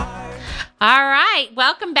All right.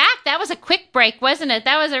 Welcome back. That was a quick break, wasn't it?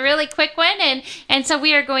 That was a really quick one. And so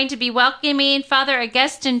we are going to be welcoming Father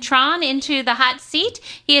Augistin Tran into the hot seat.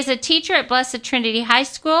 He is a teacher at Blessed Trinity High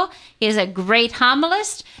School. He is a great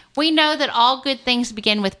homilist. We know that all good things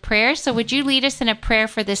begin with prayer. So would you lead us in a prayer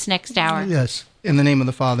for this next hour? Yes. In the name of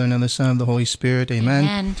the Father, and of the Son, and of the Holy Spirit. Amen.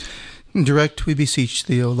 Amen. Direct, we beseech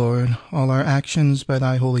thee, O Lord, all our actions by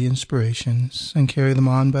thy holy inspirations, and carry them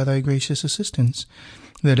on by thy gracious assistance,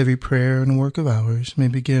 that every prayer and work of ours may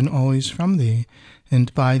begin always from thee,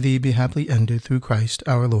 and by thee be happily ended through Christ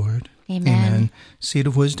our Lord. Amen. Seed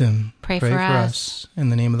of wisdom, pray for us. In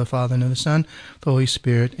the name of the Father, and of the Son, the Holy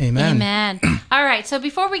Spirit. Amen. Amen. All right, so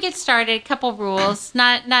before we get started, a couple rules,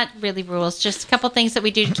 not really rules, just a couple things that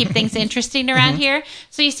we do to keep things interesting around here.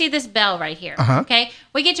 So you see this bell right here, okay?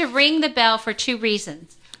 We get to ring the bell for two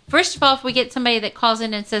reasons. First of all, if we get somebody that calls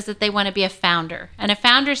in and says that they want to be a founder, and a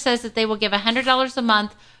founder says that they will give $100 a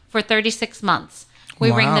month for 36 months,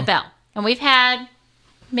 we ring the bell. And we've had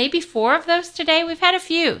maybe 4 of those today. We've had a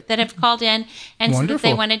few that have called in and said that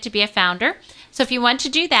they wanted to be a founder. So if you want to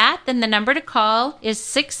do that, then the number to call is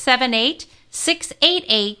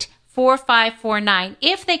 678-688-4549.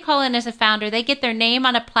 If they call in as a founder, they get their name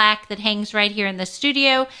on a plaque that hangs right here in the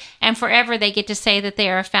studio, and forever they get to say that they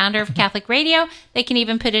are a founder of Catholic Radio. They can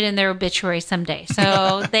even put it in their obituary someday.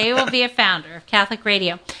 So they will be a founder of Catholic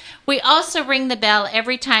Radio. We also ring the bell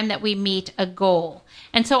every time that we meet a goal.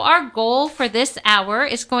 And so our goal for this hour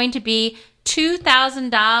is going to be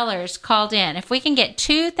 $2,000 called in. If we can get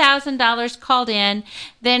 $2,000 called in,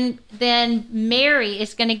 then Mary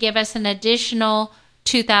is going to give us an additional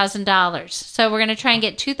 $2,000. So we're going to try and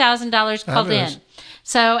get $2,000 called in.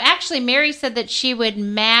 So actually, Mary said that she would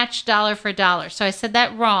match dollar for dollar. So I said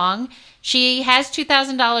that wrong. She has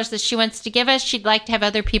 $2,000 that she wants to give us. She'd like to have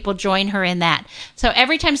other people join her in that. So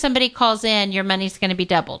every time somebody calls in, your money's going to be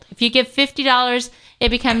doubled. If you give $50, it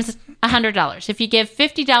becomes $100. If you give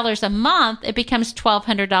 $50 a month, it becomes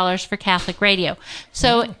 $1,200 for Catholic Radio.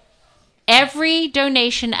 So every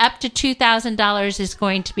donation up to $2,000 is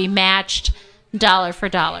going to be matched dollar for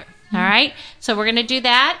dollar. All right? So we're going to do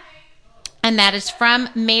that. And that is from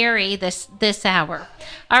Mary this hour.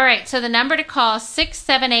 All right, so the number to call is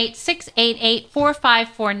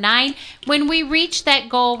 678-688-4549. When we reach that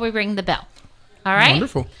goal, we ring the bell. All right?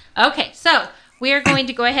 Wonderful. Okay, so we are going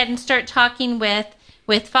to go ahead and start talking with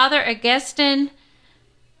Father Augistin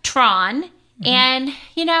Tran. And,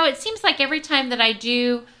 you know, it seems like every time that I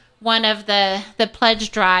do one of the pledge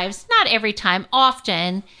drives, not every time,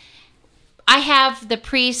 often, I have the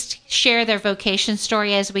priest share their vocation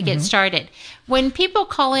story as we get started. When people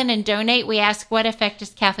call in and donate, we ask, what effect has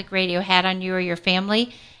Catholic Radio had on you or your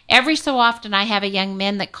family? Every so often, I have a young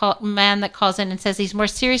man that calls in and says he's more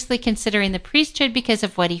seriously considering the priesthood because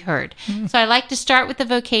of what he heard. So I like to start with the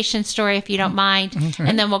vocation story, if you don't mind,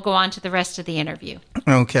 and then we'll go on to the rest of the interview.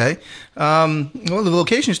 Okay. Well, the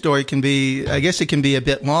vocation story can be, I guess it can be a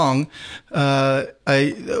bit long. I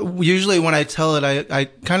usually when I tell it, I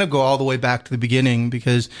kind of go all the way back to the beginning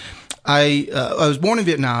because I was born in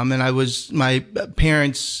Vietnam, and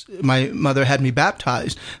my mother had me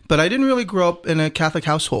baptized, but I didn't really grow up in a Catholic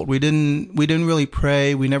household. We didn't really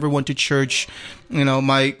pray. We never went to church. You know,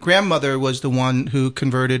 my grandmother was the one who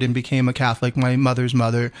converted and became a Catholic, my mother's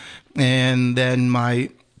mother, and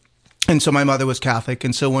so my mother was Catholic.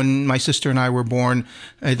 And so when my sister and I were born,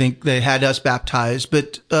 I think they had us baptized,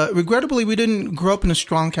 but regrettably, we didn't grow up in a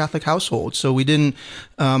strong Catholic household. So we didn't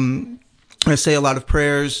say a lot of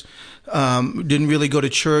prayers. Didn't really go to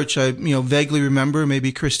church. I, vaguely remember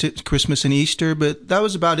maybe Christmas and Easter, but that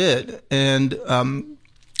was about it. And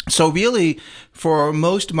so really, for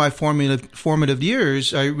most of my formative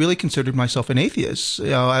years, I really considered myself an atheist.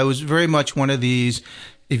 I was very much one of these,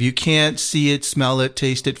 if you can't see it, smell it,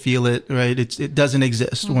 taste it, feel it, right? It doesn't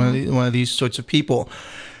exist. One of these sorts of people.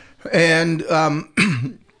 And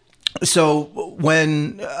so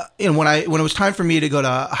when it was time for me to go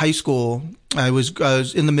to high school, I was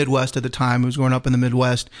in the Midwest at the time. I was growing up in the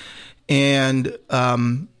Midwest, and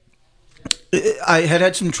I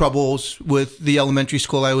had some troubles with the elementary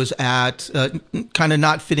school I was at, kind of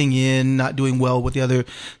not fitting in, not doing well with the other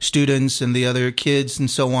students and the other kids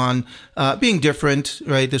and so on, being different,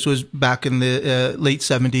 right? This was back in the late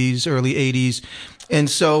 70s, early 80s. And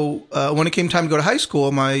so when it came time to go to high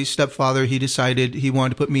school, my stepfather, he decided he wanted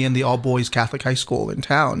to put me in the all-boys Catholic high school in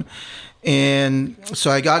town. And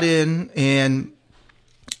so I got in, and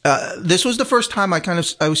this was the first time I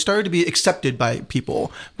was started to be accepted by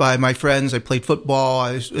people, by my friends. I played football.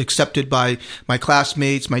 I was accepted by my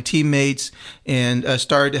classmates, my teammates, and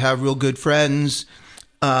started to have real good friends.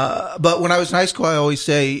 But when I was in high school, I always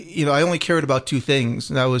say, I only cared about two things,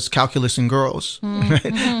 and that was calculus and girls, right?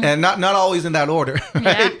 And not always in that order,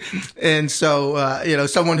 right? Yeah. And so,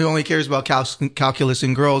 someone who only cares about calculus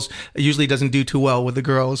and girls usually doesn't do too well with the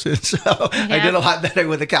girls. And so I did a lot better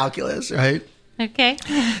with the calculus, right? Okay.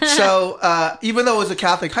 So even though it was a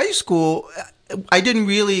Catholic high school, I didn't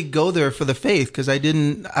really go there for the faith because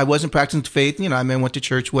I wasn't practicing faith. I went to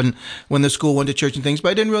church when the school went to church and things, but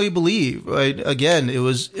I didn't really believe. Right? Again, it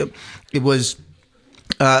was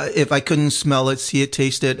if I couldn't smell it, see it,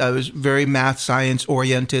 taste it, I was very math, science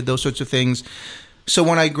oriented, those sorts of things. So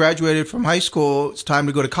when I graduated from high school, it's time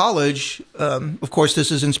to go to college. Of course,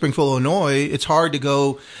 this is in Springfield, Illinois. It's hard to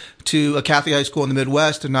go to a Catholic high school in the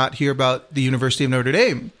Midwest and not hear about the University of Notre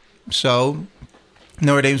Dame. So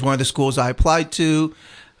Notre Dame is one of the schools I applied to.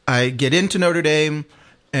 I get into Notre Dame,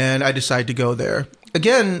 and I decide to go there.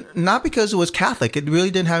 Again, not because it was Catholic. It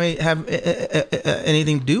really didn't have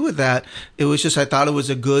anything to do with that. It was just I thought it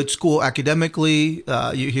was a good school academically.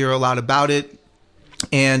 You hear a lot about it.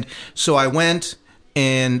 And so I went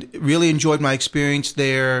and really enjoyed my experience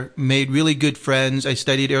there, made really good friends. I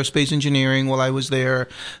studied aerospace engineering while I was there.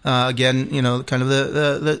 Again, kind of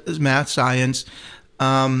the math, science.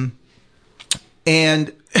 And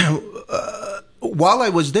while I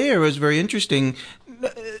was there, it was very interesting.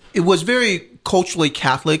 It was very culturally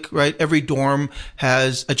Catholic, right? Every dorm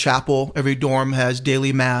has a chapel. Every dorm has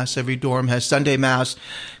daily mass. Every dorm has Sunday mass.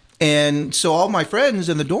 And so all my friends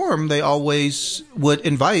in the dorm, they always would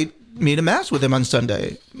invite me to mass with them on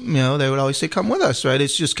Sunday. They would always say, come with us, right?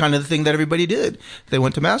 It's just kind of the thing that everybody did. They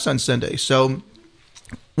went to mass on Sunday. So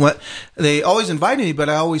they always invited me, but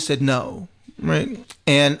I always said no. Right.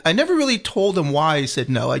 And I never really told them why I said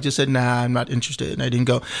no. I just said, nah, I'm not interested. And I didn't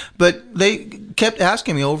go. But they kept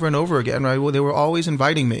asking me over and over again. Right. Well, they were always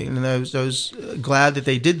inviting me. And I was glad that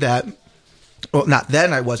they did that. Well, not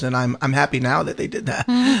then I wasn't. I'm happy now that they did that.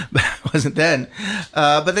 But I wasn't then.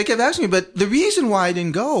 But they kept asking me. But the reason why I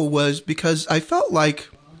didn't go was because I felt like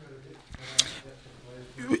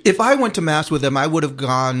if I went to mass with them, I would have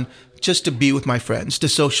gone just to be with my friends, to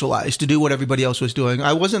socialize, to do what everybody else was doing.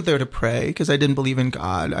 I wasn't there to pray because I didn't believe in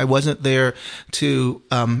God. I wasn't there to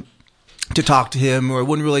talk to him, or I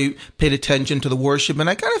wouldn't really paid attention to the worship. And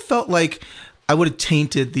I kind of felt like I would have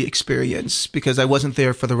tainted the experience because I wasn't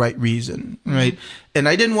there for the right reason, right? And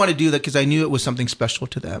I didn't want to do that because I knew it was something special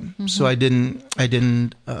to them. So I didn't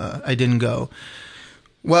go.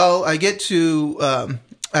 Well,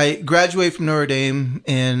 I graduate from Notre Dame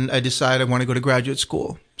and I decide I want to go to graduate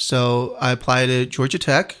school. So I apply to Georgia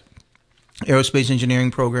Tech, aerospace engineering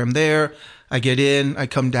program there. I get in, I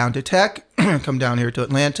come down to Tech, come down here to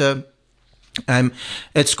Atlanta. I'm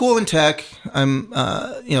at school in Tech. I'm,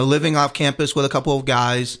 living off campus with a couple of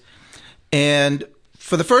guys. And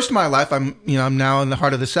for the first of my life, I'm now in the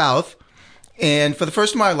heart of the South. And for the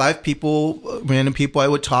first of my life, random people I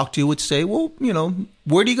would talk to would say, well,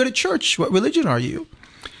 where do you go to church? What religion are you?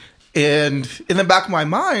 And in the back of my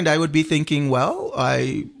mind, I would be thinking, well,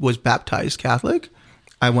 I was baptized Catholic.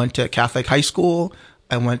 I went to Catholic high school.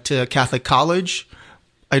 I went to Catholic college.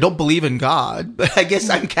 I don't believe in God, but I guess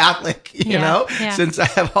I'm Catholic, since I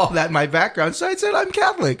have all that in my background. So I said, I'm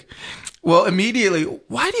Catholic. Well, immediately,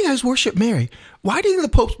 why do you guys worship Mary? Why do you think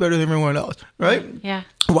the Pope's better than everyone else, right? Yeah.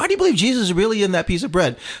 Why do you believe Jesus is really in that piece of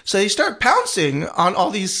bread? So they start pouncing on all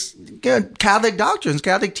these Catholic doctrines,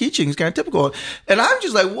 Catholic teachings, kind of typical. And I'm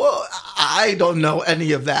just like, well, I don't know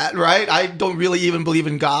any of that, right? I don't really even believe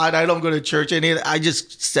in God. I don't go to church. I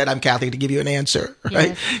just said I'm Catholic to give you an answer,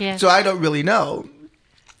 right? Yes. So I don't really know.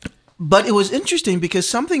 But it was interesting because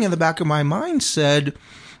something in the back of my mind said,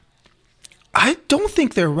 I don't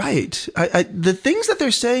think they're right. The things that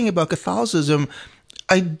they're saying about Catholicism,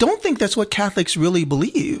 I don't think that's what Catholics really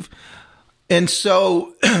believe. And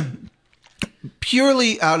so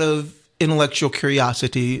purely out of intellectual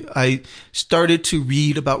curiosity, I started to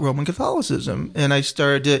read about Roman Catholicism. And I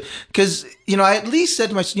started to, because, I at least said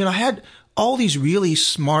to myself, I had all these really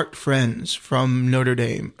smart friends from Notre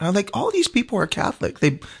Dame. And I'm like, all these people are Catholic.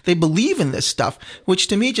 They believe in this stuff, which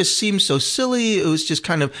to me just seems so silly. It was just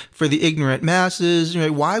kind of for the ignorant masses.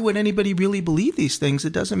 Why would anybody really believe these things?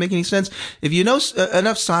 It doesn't make any sense. If you know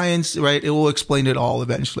enough science, right, it will explain it all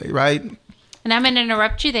eventually, right? And I'm going to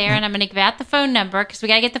interrupt you there, and I'm going to give out the phone number because we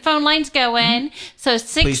got to get the phone lines going. So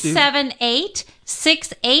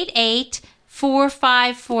 678-688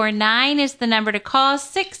 4549 is the number to call,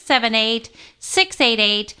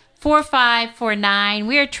 678-688 4549.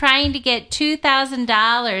 We are trying to get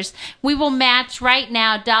 $2,000. We will match right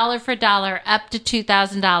now, dollar for dollar, up to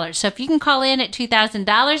 $2,000. So if you can call in at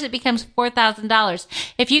 $2,000, it becomes $4,000.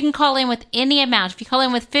 If you can call in with any amount, if you call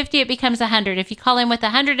in with 50, it becomes 100. If you call in with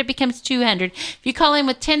 100, it becomes 200. If you call in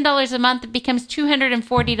with $10 a month, it becomes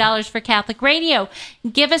 $240 for Catholic Radio.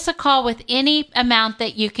 Give us a call with any amount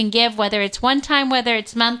that you can give, whether it's one time, whether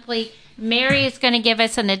it's monthly. Mary is going to give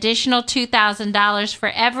us an additional $2,000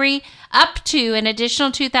 for up to an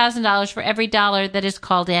additional $2,000 for every dollar that is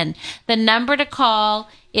called in. The number to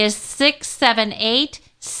call is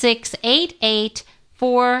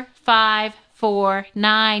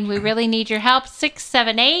 678-688-4549. We really need your help.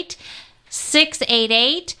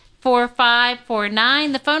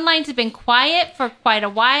 678-688-4549. The phone lines have been quiet for quite a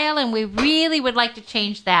while, and we really would like to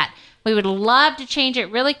change that. We would love to change it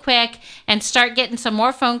really quick and start getting some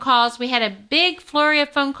more phone calls. We had a big flurry of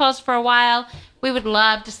phone calls for a while. We would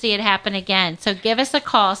love to see it happen again. So give us a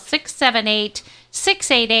call,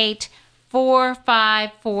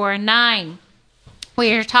 678-688-4549.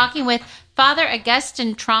 We are talking with Father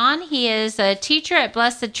Augistin Tran. He is a teacher at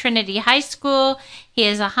Blessed Trinity High School. He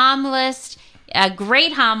is a homilist. A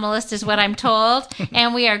great homilist is what I'm told,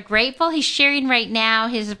 and we are grateful. He's sharing right now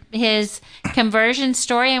his conversion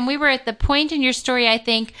story, and we were at the point in your story, I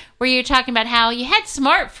think, where you're talking about how you had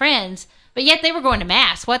smart friends, but yet they were going to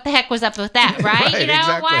Mass. What the heck was up with that, right? Right, you know,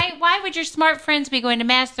 exactly. why would your smart friends be going to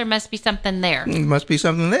Mass? There must be something there. There must be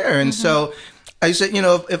something there. And so I said,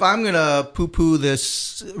 if I'm going to poo-poo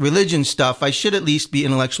this religion stuff, I should at least be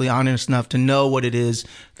intellectually honest enough to know what it is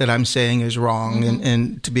that I'm saying is wrong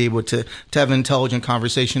and to be able to have an intelligent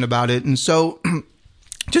conversation about it. And so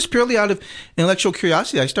just purely out of intellectual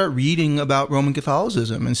curiosity, I start reading about Roman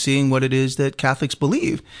Catholicism and seeing what it is that Catholics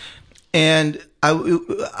believe. And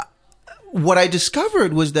what I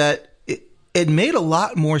discovered was that it made a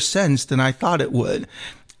lot more sense than I thought it would.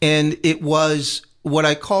 And it was what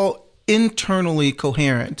I call internally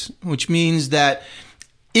coherent, which means that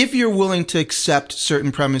if you're willing to accept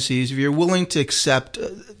certain premises, if you're willing to accept,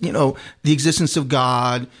 the existence of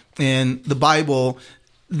God and the Bible,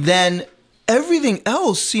 then everything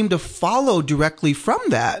else seemed to follow directly from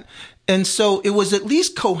that. And so it was at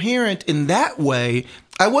least coherent in that way.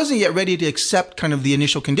 I wasn't yet ready to accept kind of the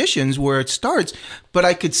initial conditions where it starts, but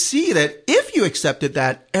I could see that if you accepted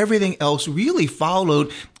that, everything else really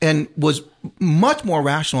followed and was much more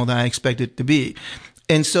rational than I expected it to be.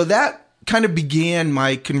 And so that kind of began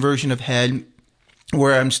my conversion of head,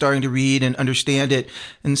 where I'm starting to read and understand it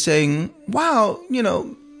and saying, wow,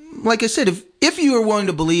 like I said, if you are willing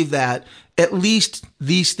to believe that, at least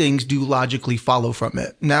these things do logically follow from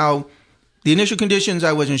it. Now, the initial conditions,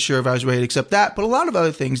 I wasn't sure if I was ready to accept that, but a lot of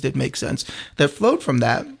other things did make sense that flowed from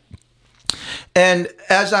that. And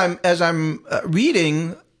as I'm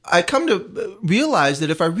reading, I come to realize that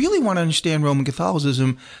if I really want to understand Roman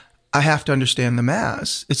Catholicism, I have to understand the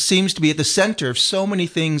Mass. It seems to be at the center of so many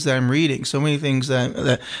things that I'm reading, so many things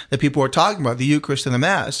that people are talking about, the Eucharist and the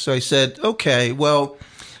Mass. So I said, okay, well,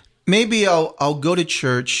 maybe I'll go to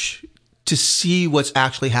church to see what's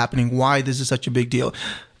actually happening, why this is such a big deal.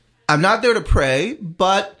 I'm not there to pray,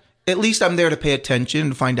 but at least I'm there to pay attention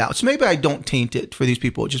and find out. So maybe I don't taint it for these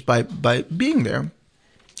people just by being there.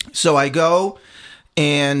 So I go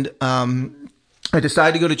and I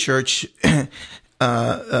decide to go to church.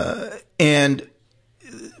 And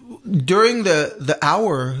during the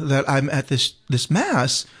hour that I'm at this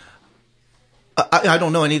Mass, I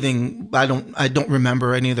don't know anything. I don't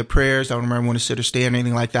remember any of the prayers. I don't remember when to sit or stand,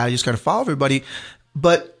 anything like that. I just kind of follow everybody.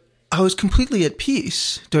 But I was completely at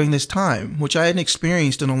peace during this time, which I hadn't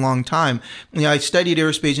experienced in a long time. I studied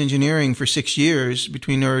aerospace engineering for 6 years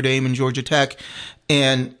between Notre Dame and Georgia Tech,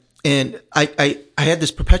 and I had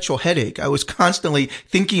this perpetual headache. I was constantly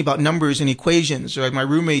thinking about numbers and equations. Right? My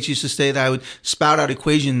roommates used to say that I would spout out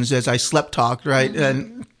equations as I slept talked, right?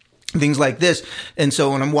 And things like this. And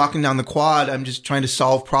so when I'm walking down the quad, I'm just trying to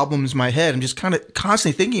solve problems in my head. I'm just kind of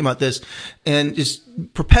constantly thinking about this and just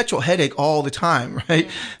perpetual headache all the time, right?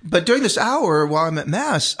 But during this hour while I'm at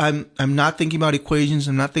Mass, I'm not thinking about equations.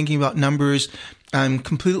 I'm not thinking about numbers. I'm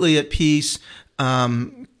completely at peace.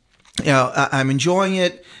 I'm enjoying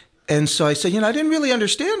it. And so I said, I didn't really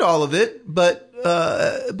understand all of it, but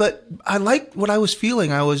I liked what I was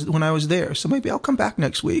feeling when I was there. So maybe I'll come back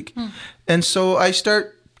next week. And so I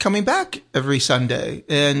start coming back every Sunday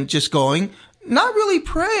and just going, not really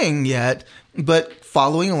praying yet, but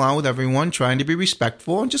following along with everyone, trying to be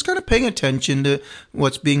respectful and just kind of paying attention to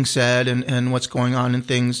what's being said and what's going on and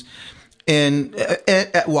things. And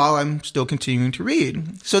while I'm still continuing to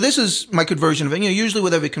read. So this is my conversion of it. Usually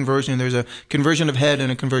with every conversion, there's a conversion of head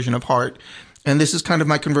and a conversion of heart. And this is kind of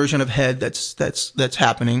my conversion of head that's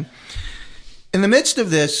happening. In the midst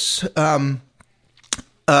of this,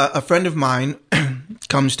 a friend of mine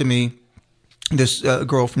comes to me, this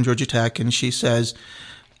girl from Georgia Tech, and she says,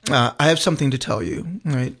 I have something to tell you,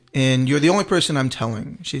 right? And you're the only person I'm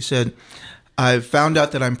telling. She said, I've found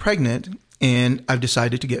out that I'm pregnant, and I've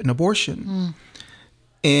decided to get an abortion.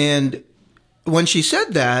 And when she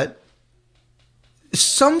said that,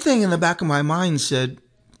 something in the back of my mind said,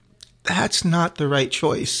 that's not the right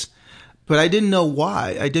choice. But I didn't know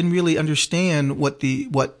why. I didn't really understand why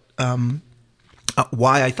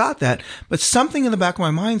I thought that. But something in the back of my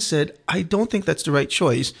mind said, I don't think that's the right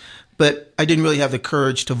choice. But I didn't really have the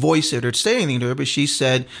courage to voice it or to say anything to her. But she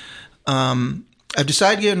said, I've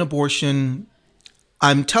decided to get an abortion.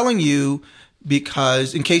 I'm telling you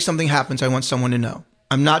because in case something happens, I want someone to know.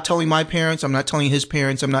 I'm not telling my parents. I'm not telling his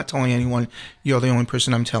parents. I'm not telling anyone. You're the only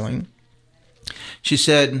person I'm telling. She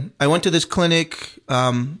said, I went to this clinic.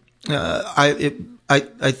 I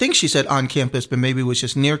think she said on campus, but maybe it was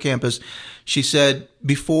just near campus. She said,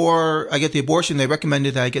 before I get the abortion, they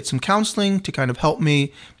recommended that I get some counseling to kind of help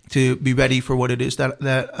me to be ready for what it is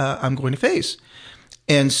that I'm going to face.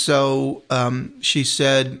 And so she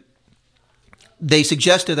said, they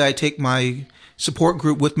suggested that I take my support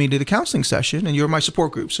group with me to the counseling session, and you're my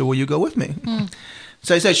support group, so will you go with me?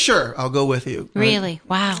 So I said, sure, I'll go with you. Really?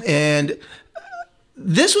 Wow. And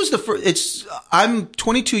this was the first, I'm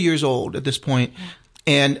 22 years old at this point,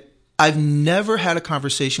 and I've never had a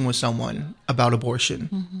conversation with someone about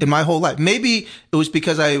abortion in my whole life. Maybe it was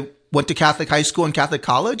because I went to Catholic high school and Catholic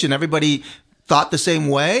college, and everybody thought the same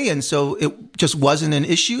way, and so it just wasn't an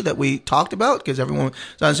issue that we talked about because everyone was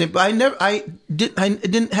on the same. But I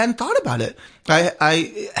hadn't thought about it.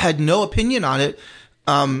 I had no opinion on it.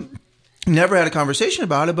 Never had a conversation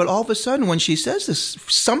about it, but all of a sudden when she says this,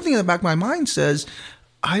 something in the back of my mind says,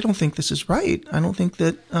 I don't think this is right. I don't think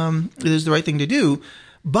that it is the right thing to do.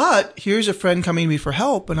 But here's a friend coming to me for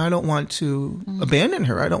help, and I don't want to abandon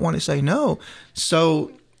her. I don't want to say no.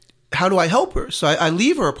 So how do I help her? So I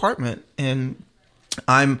leave her apartment, and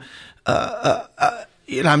I'm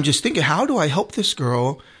just thinking, how do I help this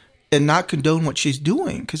girl and not condone what she's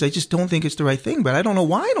doing? Because I just don't think it's the right thing. But I don't know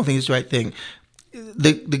why I don't think it's the right thing.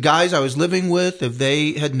 The guys I was living with, if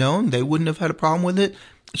they had known, they wouldn't have had a problem with it.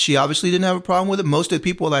 She obviously didn't have a problem with it. Most of the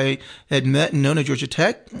people I had met and known at Georgia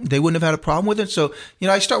Tech, they wouldn't have had a problem with it. So,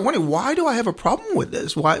 I start wondering, why do I have a problem with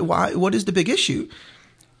this? Why, what is the big issue?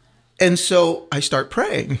 And so I start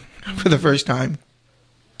praying for the first time.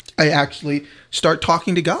 I actually start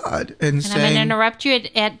talking to God and saying, I'm going to interrupt you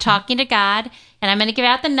at talking to God, and I'm going to give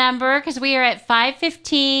out the number because we are at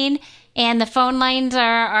 5:15. And the phone lines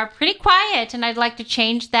are pretty quiet, and I'd like to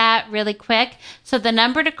change that really quick. So the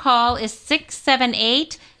number to call is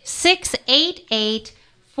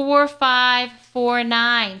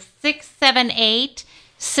 678-688-4549.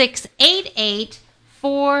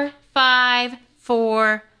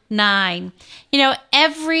 678-688-4549.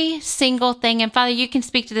 Every single thing, and Father, you can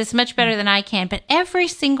speak to this much better than I can, but every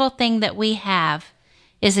single thing that we have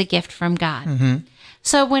is a gift from God.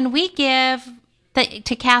 So when we give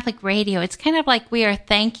to Catholic radio, it's kind of like we are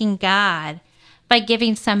thanking God by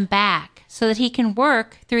giving some back so that he can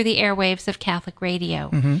work through the airwaves of Catholic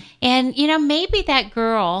radio. And, maybe that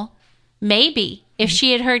girl, if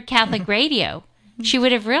she had heard Catholic radio, she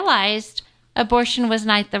would have realized abortion was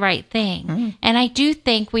not the right thing. And I do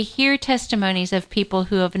think we hear testimonies of people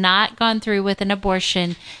who have not gone through with an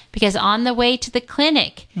abortion because on the way to the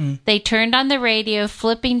clinic, they turned on the radio,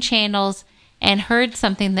 flipping channels, and heard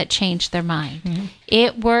something that changed their mind.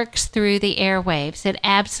 It works through the airwaves. It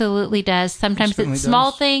absolutely does. Sometimes it's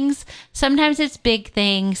small things, sometimes it's big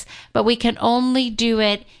things, but we can only do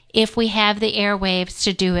it if we have the airwaves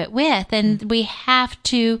to do it with. And we have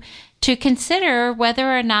to consider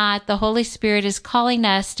whether or not the Holy Spirit is calling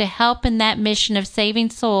us to help in that mission of saving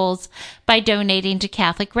souls by donating to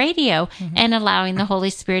Catholic radio and allowing the Holy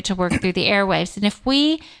Spirit to work through the airwaves. And if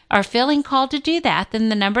we are feeling called to do that, then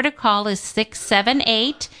the number to call is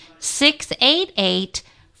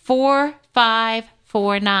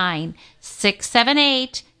 678-688-4549.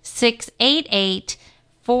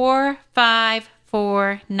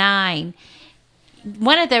 678-688-4549.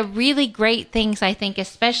 One of the really great things, I think,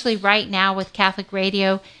 especially right now with Catholic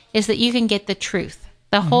radio, is that you can get the truth,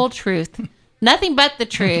 the whole truth, Nothing but the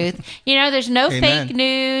truth. There's no Amen. fake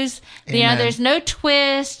news. Amen. There's no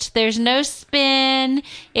twist. There's no spin.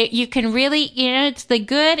 You can really, it's the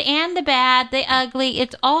good and the bad, the ugly.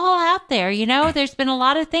 It's all out there. There's been a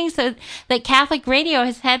lot of things that Catholic radio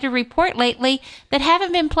has had to report lately that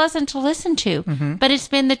haven't been pleasant to listen to. Mm-hmm. But it's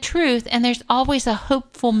been the truth, and there's always a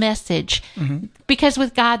hopeful message. Mm-hmm. Because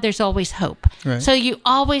with God, there's always hope. Right. So you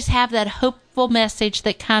always have that hopeful message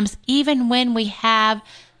that comes even when we have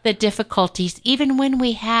the difficulties, even when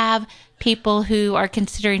we have people who are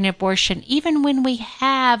considering abortion, even when we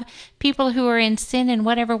have people who are in sin in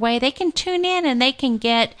whatever way, they can tune in and they can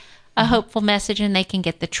get a hopeful message and they can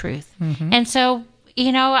get the truth. Mm-hmm. And so,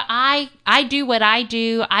 I do what I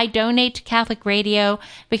do. I donate to Catholic radio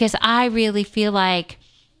because I really feel like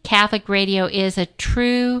Catholic radio is a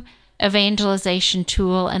true evangelization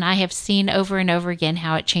tool, and I have seen over and over again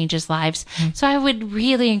how it changes lives. Mm-hmm. So I would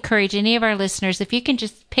really encourage any of our listeners, if you can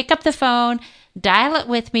just pick up the phone, dial it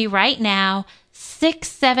with me right now,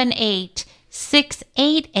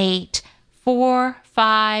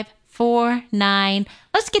 678-688-4549.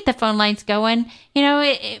 Let's get the phone lines going.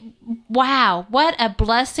 Wow, what a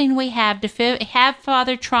blessing we have to have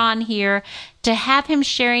Father Tran here, to have him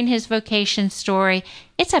sharing his vocation story.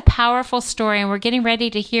 It's a powerful story, and we're getting ready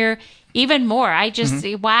to hear even more. I just,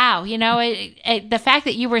 wow, the fact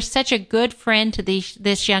that you were such a good friend to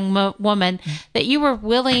this young woman, that you were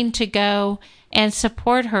willing to go and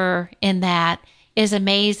support her in that is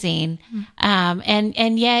amazing.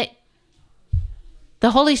 And yet,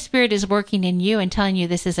 the Holy Spirit is working in you and telling you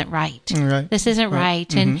this isn't right. Right. This isn't right.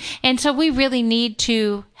 Mm-hmm. And so we really need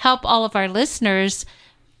to help all of our listeners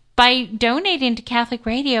by donating to Catholic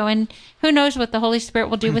radio, and who knows what the Holy Spirit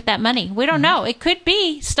will do with that money. We don't know. It could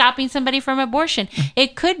be stopping somebody from abortion.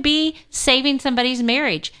 It could be saving somebody's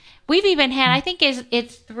marriage. We've even had, I think it's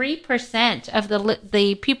 3% of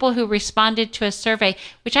the people who responded to a survey,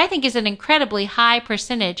 which I think is an incredibly high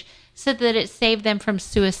percentage, said that it saved them from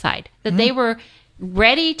suicide, that they were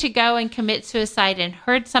ready to go and commit suicide and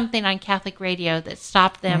heard something on Catholic radio that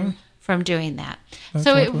stopped them from doing that.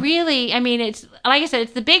 So it really, it's, like I said,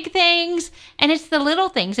 it's the big things and it's the little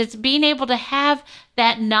things. It's being able to have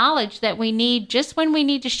that knowledge that we need just when we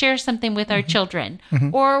need to share something with our children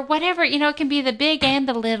or whatever. It can be the big and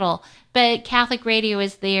the little, but Catholic radio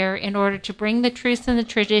is there in order to bring the truths and the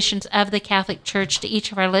traditions of the Catholic Church to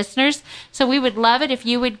each of our listeners. So we would love it if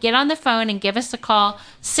you would get on the phone and give us a call,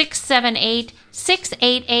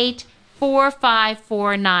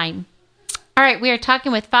 678-688-4549. All right, we are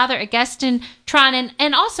talking with Father Augistin Tran.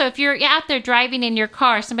 And also, if you're out there driving in your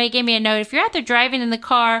car, somebody gave me a note. If you're out there driving in the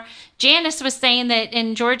car, Janice was saying that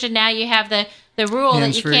in Georgia now you have the rule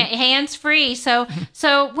that you can't hands-free. So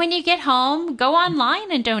when you get home, go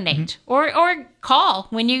online and donate or call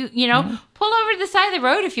when you pull over to the side of the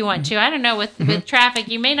road if you want to. I don't know, with traffic,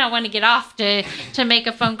 you may not want to get off to make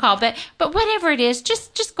a phone call, but whatever it is,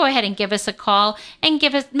 just go ahead and give us a call and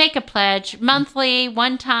make a pledge monthly,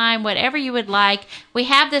 one time, whatever you would like. We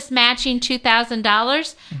have this matching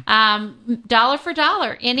 $2,000, dollar for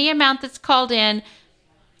dollar. Any amount that's called in,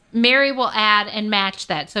 Mary will add and match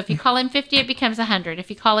that. So if you call in 50, it becomes 100. If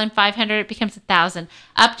you call in 500, it becomes 1,000.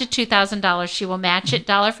 Up to $2,000, she will match it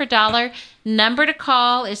dollar for dollar. Number to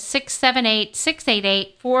call is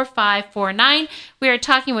 678-688-4549. We are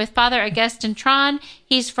talking with Father Augistin Tran.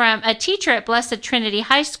 He's from a teacher at Blessed Trinity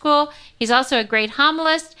High School. He's also a great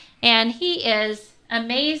homilist, and he is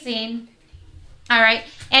amazing. All right,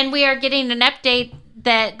 and we are getting an update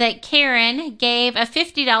that Karen gave a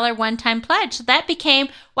 $50 one-time pledge. So that became,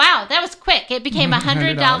 wow, that was quick. It became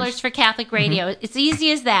 $100 for Catholic radio. It's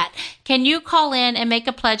easy as that. Can you call in and make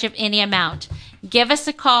a pledge of any amount? Give us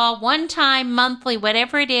a call, one time, monthly,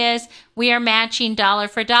 whatever it is. We are matching dollar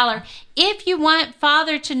for dollar. If you want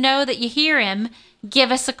Father to know that you hear him,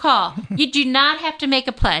 give us a call. You do not have to make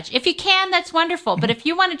a pledge. If you can, that's wonderful. But if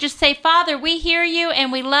you want to just say, Father, we hear you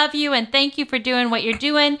and we love you and thank you for doing what you're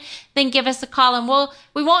doing, then give us a call. And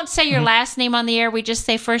we won't say your last name on the air. We just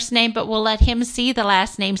say first name, but we'll let him see the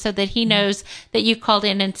last name so that he knows that you called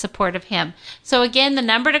in support of him. So again, the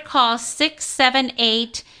number to call,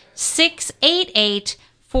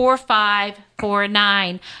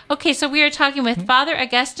 678-688-4549. Okay, so we are talking with Father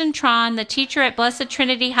Augistin Tran, the teacher at Blessed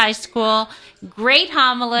Trinity High School. Great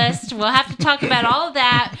homilist. We'll have to talk about all of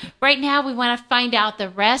that. Right now, we want to find out the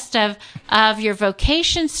rest of your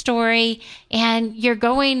vocation story. And you're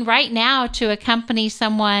going right now to accompany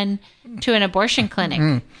someone to an abortion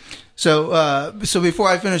clinic. So before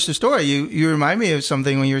I finish the story, you remind me of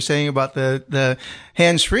something when you were saying about the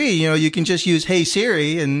hands-free. You can just use Hey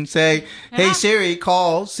Siri and say, Hey Siri,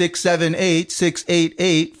 call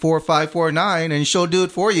 678-688-4549, and she'll do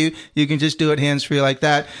it for you. You can just do it hands-free like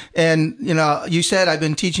that. And, you said I've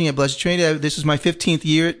been teaching at Blessed Trinity. This is my 15th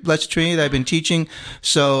year at Blessed Trinity that I've been teaching.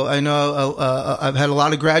 So I know I've had a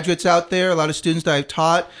lot of graduates out there, a lot of students that I've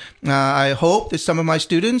taught. I hope that some of my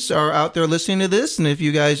students are out there listening to this. And if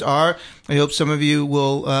you guys are, I hope some of you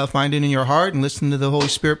will find it in your heart and listen to the Holy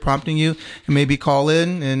Spirit prompting you, and maybe call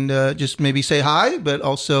in and just maybe say hi, but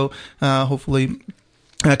also hopefully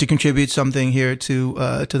to contribute something here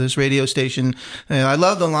to this radio station. I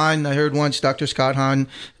love the line I heard once Dr. Scott Hahn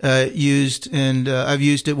used, and I've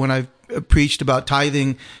used it when I've preached about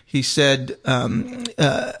tithing. He said,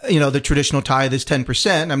 the traditional tithe is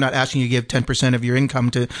 10%. I'm not asking you to give 10% of your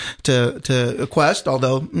income to Quest,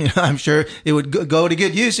 although I'm sure it would go to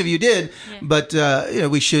good use if you did. Yeah. But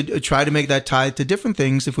we should try to make that tithe to different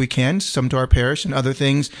things if we can, some to our parish and other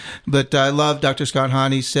things. But I love Dr. Scott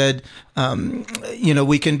Hahn. He said,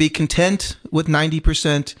 we can be content with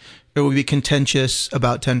 90%. Or would be contentious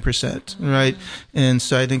about 10%, right? And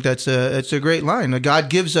so I think it's a great line. God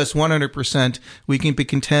gives us 100%. We can be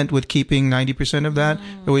content with keeping 90% of that,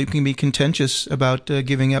 or we can be contentious about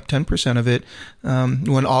giving up 10% of it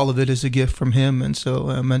when all of it is a gift from Him, and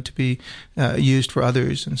so meant to be used for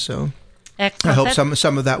others. And so excellent. I hope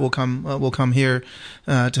some of that will come here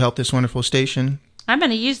to help this wonderful station. I'm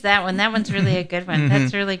going to use that one. That one's really a good one.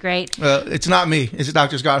 That's really great. It's not me. It's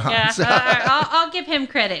Dr. Scott Hahn. Yeah, so. I'll give him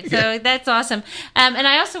credit. So that's awesome. And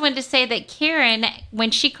I also wanted to say that Karen,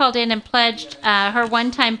 when she called in and pledged her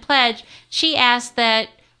one-time pledge, she asked that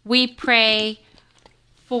we pray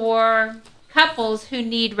for couples who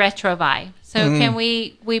need Retrovi. So can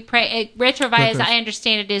we pray? Retrovi, as I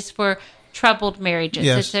understand it, is for troubled marriages.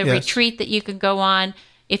 Yes, it's a retreat that you can go on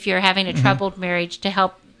if you're having a troubled marriage to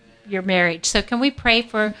help your marriage. So can we pray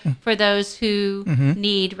for those who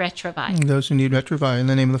need Retrovi? Those who need Retrovi. In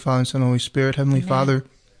the name of the Father, and Son, and Holy Spirit. Heavenly Amen. Father,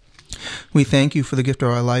 we thank you for the gift of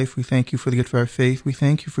our life. We thank you for the gift of our faith. We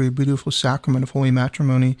thank you for your beautiful sacrament of holy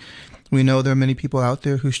matrimony. We know there are many people out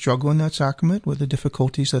there who struggle in that sacrament with the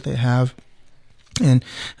difficulties that they have. And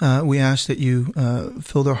we ask that you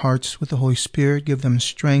fill their hearts with the Holy Spirit, give them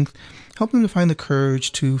strength, help them to find the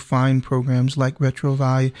courage to find programs like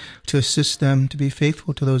Retrovi to assist them to be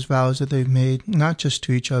faithful to those vows that they've made, not just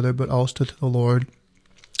to each other, but also to the Lord,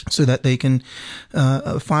 so that they can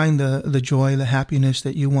find the joy, the happiness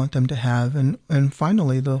that you want them to have, and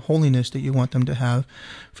finally the holiness that you want them to have.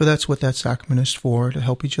 For that's what that sacrament is for, to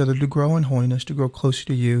help each other to grow in holiness, to grow closer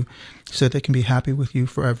to you, so that they can be happy with you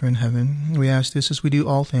forever in heaven. We ask this as we do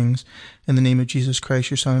all things in the name of Jesus Christ,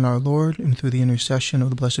 your Son and our Lord, and through the intercession of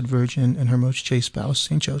the Blessed Virgin and her most chaste spouse,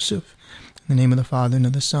 Saint Joseph. In the name of the Father, and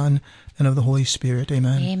of the Son, and of the Holy Spirit.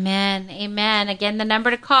 Amen. Amen. Amen. Again, the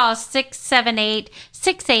number to call is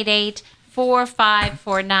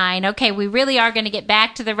 678-688-4549. Okay, we really are going to get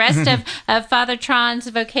back to the rest of Father Tran's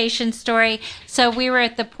vocation story. So we were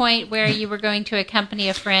at the point where you were going to accompany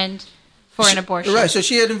a friend for an abortion. Right. So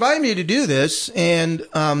she had invited me to do this, and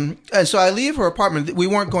so I leave her apartment. We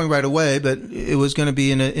weren't going right away, but it was going to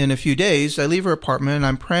be in a few days. I leave her apartment, and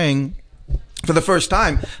I'm praying. For the first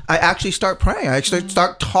time, I actually start praying. I actually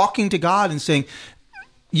start talking to God and saying,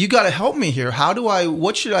 you got to help me here.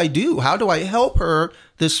 What should I do? How do I help her,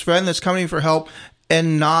 this friend that's coming for help,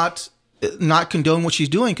 and not condone what she's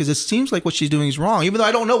doing? Because it seems like what she's doing is wrong, even though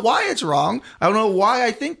I don't know why it's wrong. I don't know why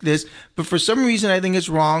I think this, but for some reason I think it's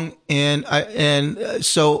wrong.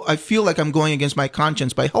 So I feel like I'm going against my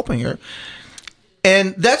conscience by helping her.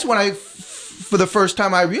 And that's when for the first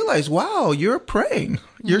time I realized, wow, you're praying.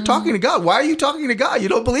 You're talking to God. Why are you talking to God? You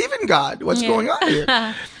don't believe in God. What's going on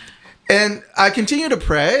here? And I continue to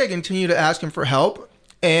pray. I continue to ask Him for help.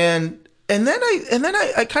 And then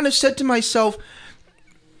I kind of said to myself,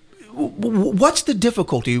 what's the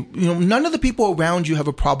difficulty? None of the people around you have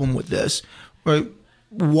a problem with this. Right?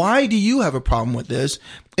 Why do you have a problem with this?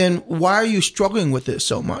 And why are you struggling with this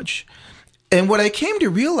so much? And what I came to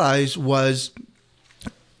realize was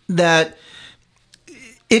that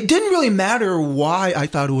it didn't really matter why I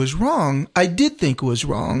thought it was wrong. I did think it was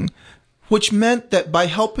wrong, which meant that by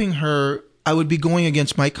helping her, I would be going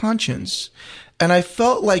against my conscience. And I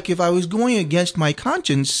felt like if I was going against my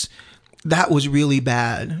conscience, that was really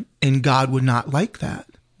bad, and God would not like that,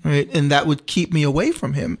 right? And that would keep me away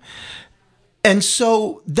from Him. And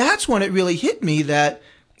so that's when it really hit me that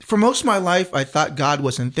for most of my life, I thought God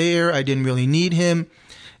wasn't there. I didn't really need Him.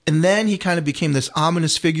 And then He kind of became this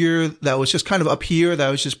ominous figure that was just kind of up here that I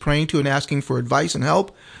was just praying to and asking for advice and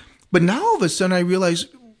help. But now all of a sudden I realized,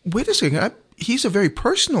 wait a second, he's a very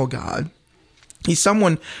personal God. He's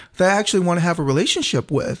someone that I actually want to have a relationship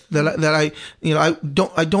with. I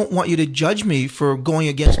don't want you to judge me for going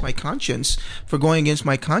against my conscience,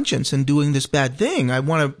 and doing this bad thing. I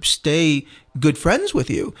want to stay good friends with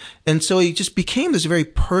you. And so he just became this very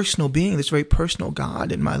personal being, this very personal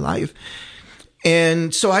God in my life.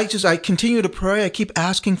 And so I continue to pray. I keep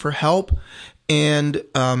asking for help, and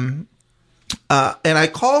I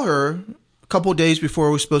call her a couple of days before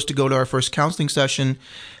we were supposed to go to our first counseling session.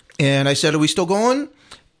 And I said, "Are we still going?"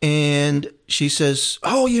 And she says,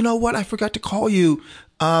 "Oh, you know what? I forgot to call you.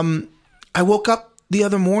 I woke up the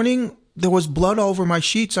other morning. There was blood all over my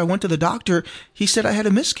sheets. I went to the doctor. He said I had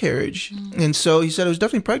a miscarriage." And so he said I was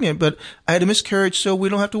definitely pregnant, but I had a miscarriage, so we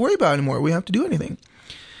don't have to worry about it anymore. We don't have to do anything.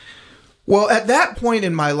 Well, at that point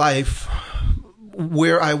in my life,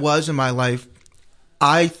 where I was in my life,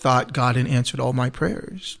 I thought God had answered all my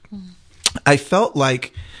prayers. I felt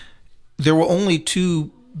like there were only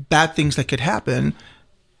two bad things that could happen.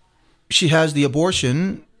 She has the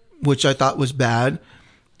abortion, which I thought was bad,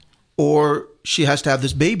 or she has to have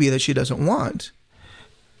this baby that she doesn't want.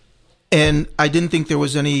 And I didn't think there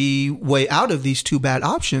was any way out of these two bad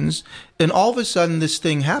options. And all of a sudden, this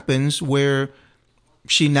thing happens where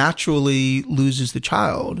she naturally loses the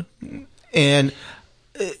child. And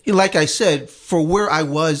like I said, for where I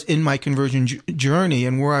was in my conversion journey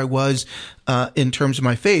and where I was in terms of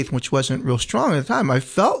my faith, which wasn't real strong at the time, I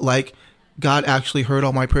felt like God actually heard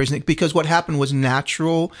all my prayers, because what happened was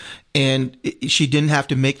natural, and she didn't have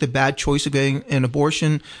to make the bad choice of getting an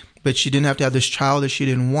abortion, but she didn't have to have this child that she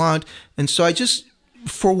didn't want. And so I just,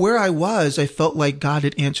 for where I was, I felt like God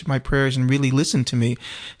had answered my prayers and really listened to me.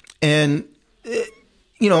 And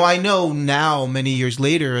I know now, many years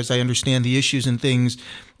later, as I understand the issues and things,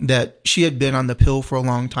 that she had been on the pill for a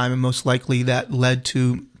long time, and most likely that led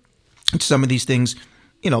to some of these things.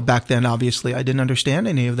 Back then, obviously, I didn't understand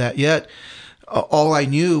any of that yet. All I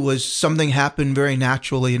knew was something happened very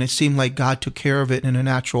naturally, and it seemed like God took care of it in a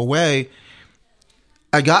natural way.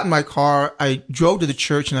 I got in my car, I drove to the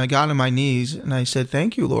church, and I got on my knees, and I said,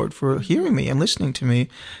 "Thank you, Lord, for hearing me and listening to me."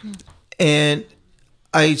 And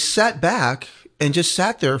I sat back and just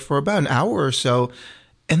sat there for about an hour or so.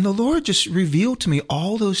 And the Lord just revealed to me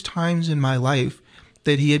all those times in my life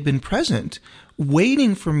that he had been present,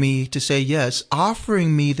 waiting for me to say yes,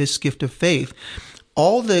 offering me this gift of faith.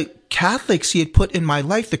 All the Catholics he had put in my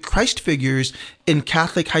life, the Christ figures in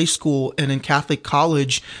Catholic high school and in Catholic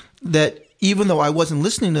college, that even though I wasn't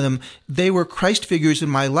listening to them, they were Christ figures in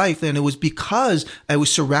my life. And it was because I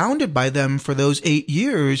was surrounded by them for those 8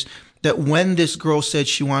 years that when this girl said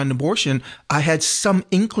she wanted an abortion, I had some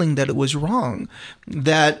inkling that it was wrong.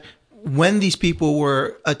 That when these people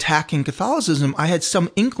were attacking Catholicism, I had some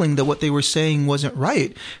inkling that what they were saying wasn't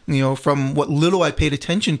right. From what little I paid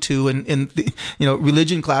attention to in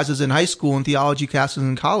religion classes in high school and theology classes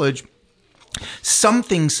in college,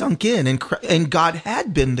 something sunk in, and God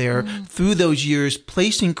had been there through those years,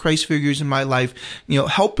 placing Christ figures in my life,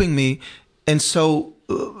 helping me. And so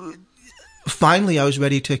finally, I was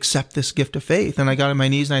ready to accept this gift of faith, and I got on my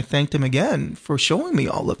knees and I thanked him again for showing me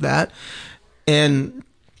all of that. And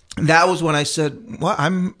that was when I said, "Well,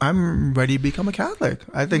 I'm ready to become a Catholic.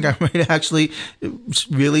 I think I'm ready to actually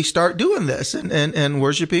really start doing this and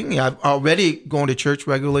worshiping." I'm already going to church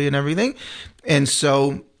regularly and everything, and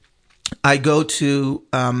so I go to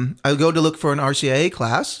look for an RCIA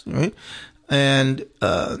class, right? And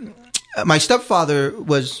my stepfather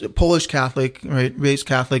was Polish Catholic, right, raised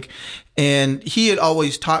Catholic, and he had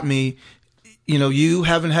always taught me, you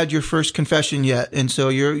haven't had your first confession yet, and so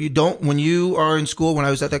you don't, when you are in school, when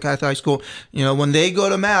I was at that Catholic high school, when they go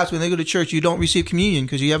to mass, when they go to church, you don't receive communion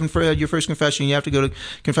because you haven't had your first confession. You have to go to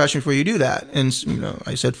confession before you do that. And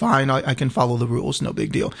I said, fine, I can follow the rules, no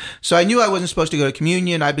big deal. So I knew I wasn't supposed to go to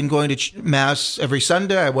communion. I've been going to mass every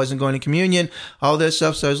Sunday. I wasn't going to communion, all this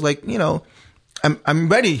stuff. So I was like, I'm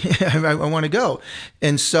ready. I want to go.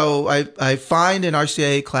 And so I find an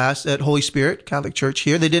RCIA class at Holy Spirit Catholic Church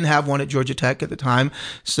here. They didn't have one at Georgia Tech at the time.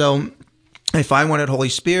 So I find one at Holy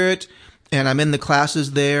Spirit, and I'm in the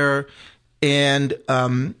classes there. And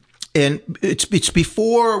it's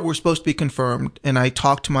before we're supposed to be confirmed. And I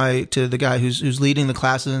talked to the guy who's leading the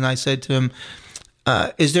classes, and I said to him,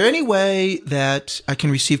 is there any way that I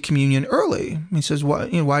can receive communion early? He says, why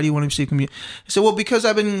do you want to receive communion? I said, well, because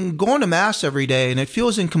I've been going to mass every day and it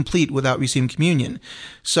feels incomplete without receiving communion.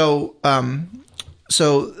 So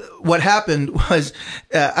what happened was,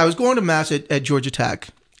 I was going to mass at Georgia Tech,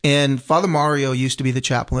 and Father Mario used to be the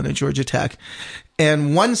chaplain at Georgia Tech.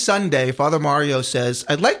 And one Sunday, Father Mario says,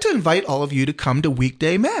 I'd like to invite all of you to come to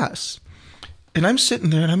weekday mass. And I'm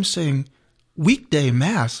sitting there and I'm saying, weekday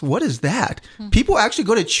mass, what is that? People actually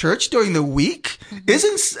go to church during the week?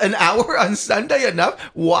 Isn't an hour on Sunday enough?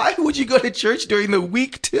 Why would you go to church during the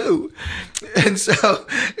week too? And so,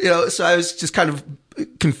 so I was just kind of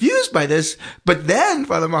confused by this. But then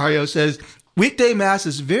Father Mario says, weekday mass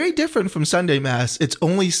is very different from Sunday mass. It's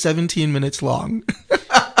only 17 minutes long.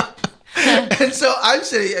 And so I'm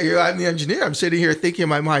sitting here, I'm the engineer. I'm sitting here thinking in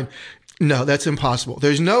my mind, no, that's impossible.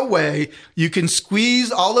 There's no way you can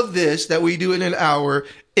squeeze all of this that we do in an hour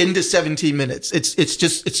into 17 minutes.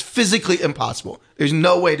 It's physically impossible. There's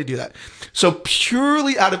no way to do that. So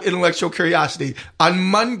purely out of intellectual curiosity, on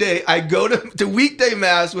Monday, I go to weekday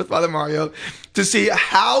mass with Father Mario to see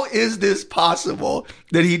how is this possible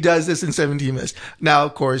that he does this in 17 minutes. Now,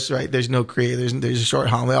 of course, right, there's no creator, there's a short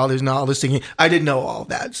homily, there's not all this singing. I didn't know all of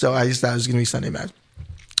that. So I just thought it was going to be Sunday mass.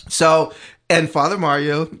 So, and Father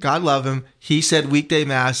Mario, God love him, he said weekday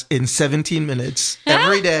mass in 17 minutes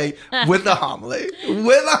every day with a homily.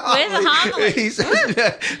 With a homily. He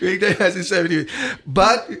said weekday mass in 17 minutes.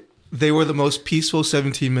 But they were the most peaceful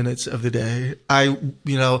 17 minutes of the day. I,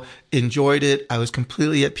 enjoyed it. I was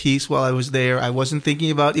completely at peace while I was there. I wasn't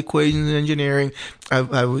thinking about equations and engineering.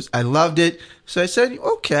 I loved it. So I said,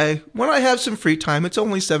 okay, when I have some free time, it's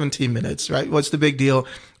only 17 minutes, right? What's the big deal?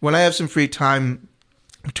 When I have some free time,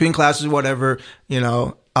 between classes or whatever,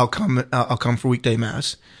 I'll come for weekday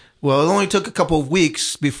mass. Well, it only took a couple of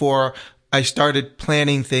weeks before I started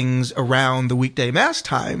planning things around the weekday mass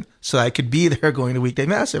time so I could be there going to weekday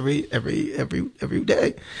mass every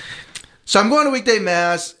day. So I'm going to weekday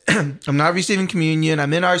mass. I'm not receiving communion.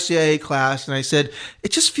 I'm in RCIA class. And I said,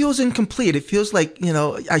 it just feels incomplete. It feels like,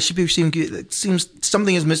 I should be receiving, it seems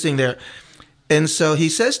something is missing there. And so he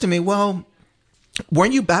says to me, well,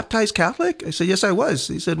 weren't you baptized Catholic? I said, yes, I was.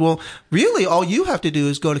 He said, well, really, all you have to do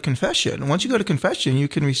is go to confession. And once you go to confession, you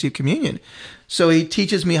can receive communion. So he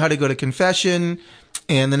teaches me how to go to confession.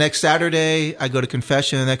 And the next Saturday, I go to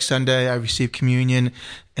confession. The next Sunday, I receive communion.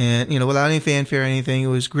 And, without any fanfare or anything, it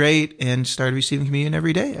was great. And started receiving communion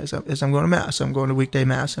every day as I'm going to Mass. I'm going to weekday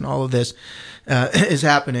Mass, and all of this is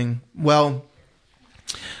happening. Well,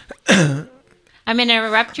 I'm going to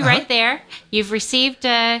interrupt you right there. You've received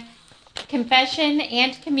confession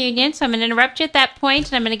and communion. So I'm going to interrupt you at that point,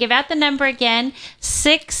 and I'm going to give out the number again,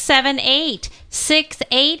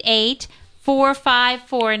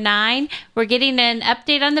 678-688-4549. We're getting an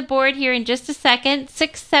update on the board here in just a second.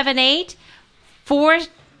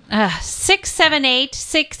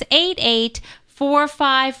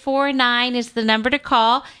 678-688-4549 is the number to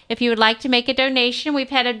call if you would like to make a donation. We've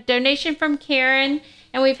had a donation from Karen,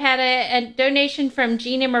 and we've had a donation from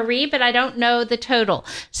Gina Marie, but I don't know the total.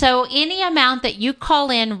 So any amount that you call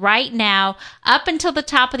in right now, up until the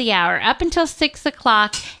top of the hour, up until 6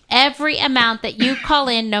 o'clock, every amount that you call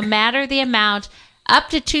in, no matter the amount, up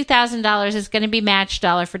to $2,000 is going to be matched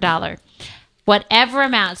dollar for dollar. Whatever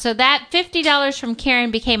amount. So that $50 from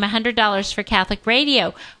Karen became $100 for Catholic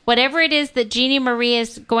Radio. Whatever it is that Jeannie Marie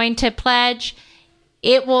is going to pledge,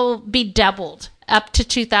 it will be doubled up to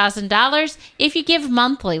 $2,000. If you give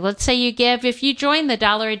monthly, let's say if you join the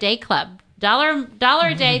 $1 a Day Club, dollar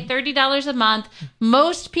a day, $30 a month,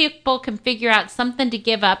 most people can figure out something to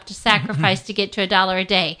give up, to sacrifice to get to $1 a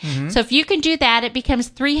day. So if you can do that, it becomes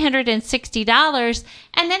 $360,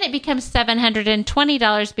 and then it becomes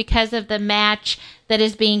 $720 because of the match that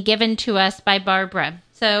is being given to us by Barbara.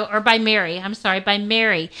 By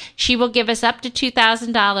Mary. She will give us up to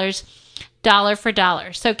 $2,000 dollar for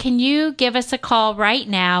dollar. So can you give us a call right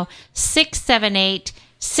now,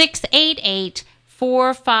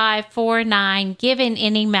 678-688-4549. Give in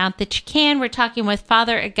any amount that you can. We're talking with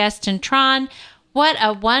Father Augistin Tran. What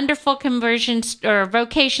a wonderful conversion or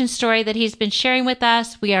vocation story that he's been sharing with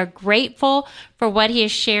us. We are grateful for what he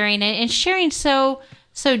is sharing and sharing so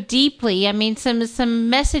deeply. I mean, some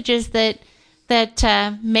messages that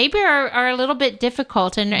maybe are a little bit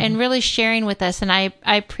difficult and really sharing with us. And I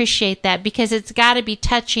appreciate that, because it's got to be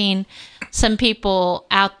touching some people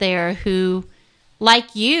out there who,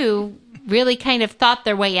 like you, really kind of thought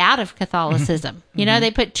their way out of Catholicism.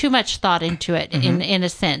 They put too much thought into it in a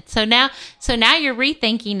sense. So now you're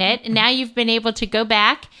rethinking it, and now you've been able to go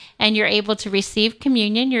back and you're able to receive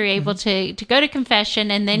communion. You're able to go to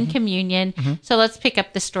confession and then communion. So let's pick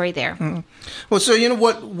up the story there. Well, so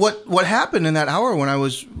what happened in that hour when I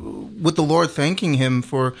was with the Lord, thanking Him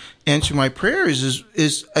for answering my prayers,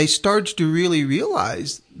 is I started to really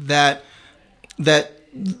realize that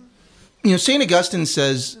St. Augustine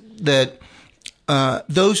says that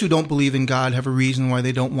those who don't believe in God have a reason why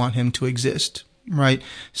they don't want Him to exist, right?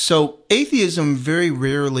 So atheism very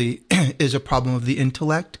rarely is a problem of the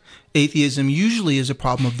intellect. atheism usually is a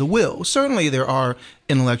problem of the will. Certainly there are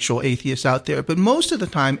intellectual atheists out there, but most of the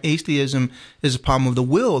time atheism is a problem of the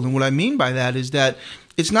will. And what I mean by that is that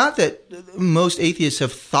it's not that most atheists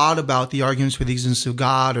have thought about the arguments for the existence of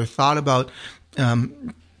God or thought about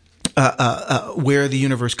where the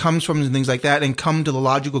universe comes from and things like that, and come to the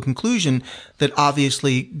logical conclusion that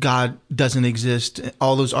obviously God doesn't exist.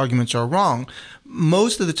 All those arguments are wrong.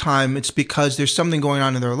 Most of the time, it's because there's something going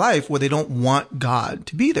on in their life where they don't want God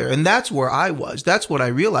to be there. And that's where I was. That's what I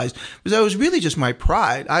realized, because that was really just my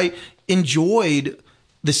pride. I enjoyed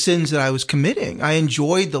the sins that I was committing. I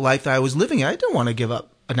enjoyed the life that I was living. I didn't want to give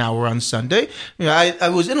up an hour on Sunday. I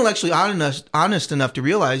was intellectually honest enough to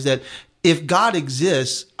realize that if God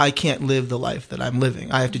exists, I can't live the life that I'm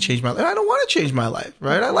living. I have to change my life. And I don't want to change my life,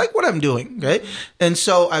 right? I like what I'm doing, right? And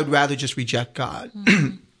so I'd rather just reject God.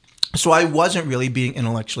 So I wasn't really being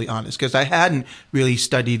intellectually honest because I hadn't really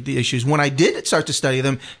studied the issues. When I did start to study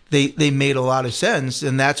them, they made a lot of sense.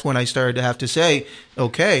 And that's when I started to have to say,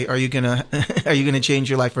 okay, are you gonna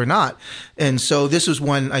change your life or not? And so this was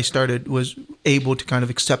when I was able to kind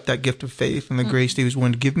of accept that gift of faith and the grace that He was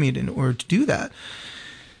willing to give me in order to do that.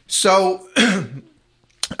 So,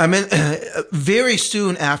 I mean, very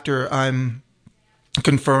soon after I'm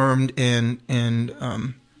confirmed and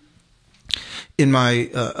in my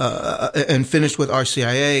and finished with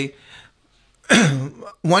RCIA,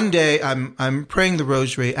 one day I'm praying the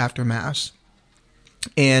Rosary after Mass,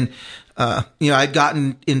 and I'd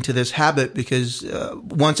gotten into this habit because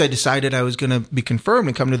once I decided I was going to be confirmed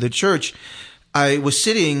and come to the church, I was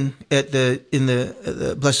sitting in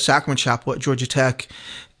the Blessed Sacrament Chapel at Georgia Tech.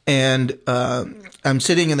 And I'm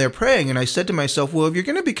sitting in there praying, and I said to myself, well, if you're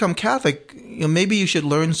going to become Catholic, maybe you should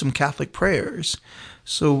learn some Catholic prayers.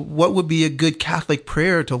 So what would be a good Catholic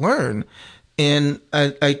prayer to learn? And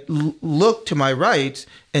I looked to my right,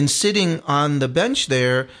 and sitting on the bench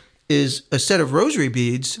there is a set of rosary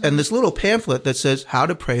beads and this little pamphlet that says how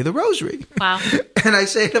to pray the rosary. Wow. And I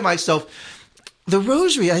say to myself, the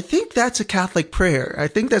rosary, I think that's a Catholic prayer. I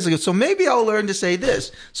think that's so maybe I'll learn to say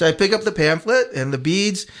this. So I pick up the pamphlet and the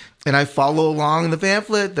beads, and I follow along the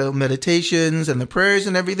pamphlet, the meditations and the prayers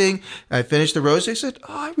and everything. I finished the rosary. I said,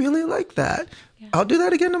 oh, I really like that. Yeah. I'll do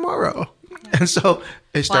that again tomorrow. Yeah. And so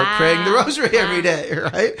I start praying the rosary every day,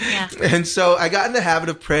 right? Yeah. And so I got in the habit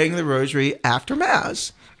of praying the rosary after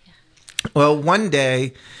Mass. Yeah. Well, one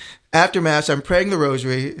day, after Mass, I'm praying the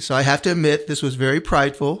rosary, so I have to admit this was very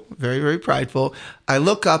prideful, very, very prideful. I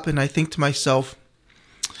look up and I think to myself,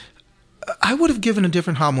 I would have given a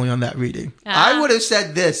different homily on that reading. I would have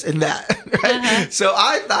said this and that, right? So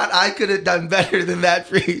I thought I could have done better than that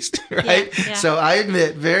priest, right? Yeah, yeah. So I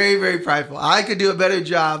admit, very, very prideful. I could do a better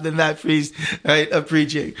job than that priest, right, of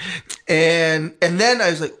preaching. And then I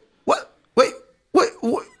was like, what?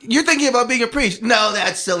 What? You're thinking about being a priest? No,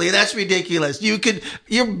 that's silly. That's ridiculous.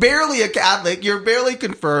 You're barely a Catholic. You're barely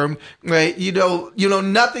confirmed, right? You know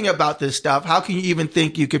nothing about this stuff. How can you even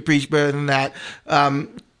think you could preach better than that?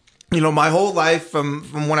 My whole life from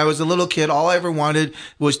when I was a little kid, all I ever wanted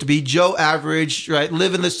was to be Joe Average, right?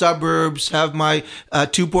 Live in the suburbs, have my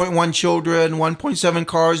 2.1 children, 1.7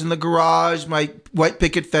 cars in the garage, my white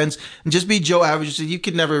picket fence, and just be Joe Average. So you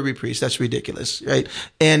could never be a priest. That's ridiculous, right?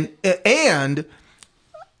 And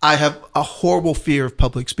I have a horrible fear of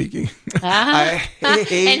public speaking. I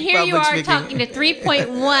hate and here you are speaking. Talking to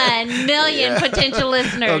 3.1 million potential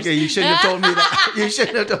listeners. Okay, you shouldn't have told me that. You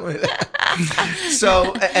shouldn't have told me that.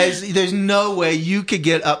 So there's no way you could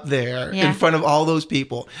get up there in front of all those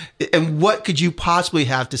people. And what could you possibly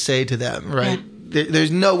have to say to them, right? Yeah. There's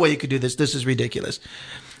no way you could do this. This is ridiculous.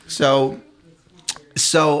 So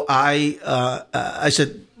I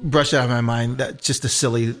said, brush it out of my mind. That's just a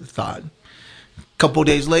silly thought. Couple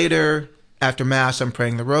days later, after Mass, I'm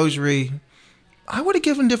praying the rosary. I would have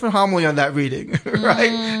given a different homily on that reading,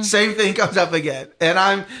 right? Same thing comes up again. And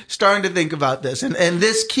I'm starting to think about this. And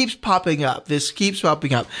this keeps popping up.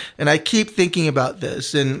 And I keep thinking about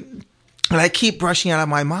this. And I keep brushing it out of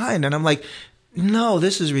my mind. And I'm like, no,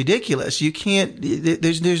 this is ridiculous. You can't,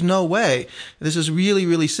 there's no way. This is really,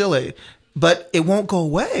 really silly. But it won't go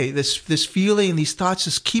away. This feeling, these thoughts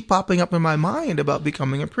just keep popping up in my mind about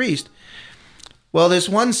becoming a priest. Well, there's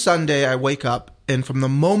one Sunday I wake up, and from the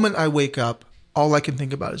moment I wake up, all I can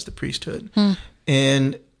think about is the priesthood.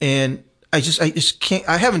 And I just can't,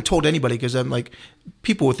 I haven't told anybody because I'm like,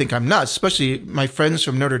 people would think I'm nuts, especially my friends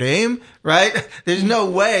from Notre Dame, right? There's no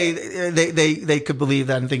way they could believe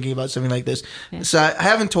that I'm thinking about something like this. Yeah. So I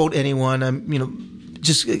haven't told anyone. I'm,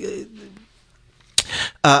 just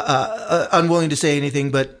unwilling to say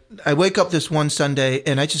anything, but I wake up this one Sunday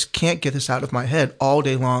and I just can't get this out of my head all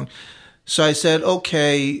day long. So I said,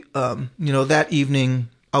 okay, that evening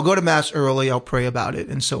I'll go to Mass early. I'll pray about it,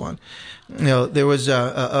 and so on. There was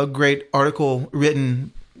a great article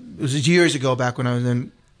written, it was years ago back when I was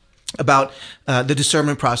in, about the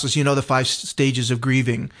discernment process, the 5 stages of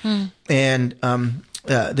grieving. And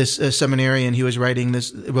this seminarian, he was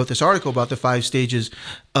wrote this article about the 5 stages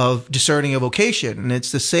of discerning a vocation. And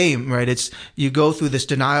it's the same, right? You go through this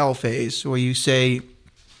denial phase where you say,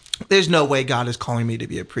 there's no way God is calling me to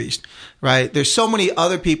be a priest, right? There's so many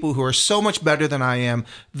other people who are so much better than I am.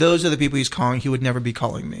 Those are the people he's calling. He would never be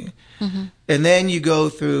calling me. And then you go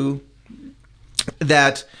through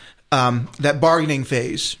that bargaining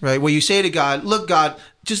phase, right? Where you say to God, look, God,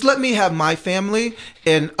 just let me have my family,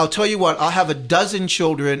 and I'll tell you what, I'll have a dozen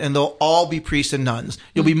children, and they'll all be priests and nuns.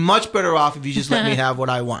 You'll be much better off if you just let me have what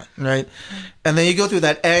I want, right? And then you go through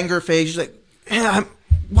that anger phase. You're like,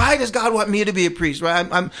 why does God want me to be a priest, right?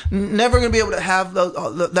 I'm never going to be able to have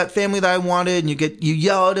that family that I wanted, and you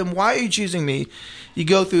yell at him, why are you choosing me? You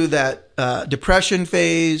go through that depression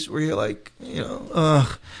phase where you're like, I'm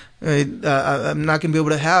not going to be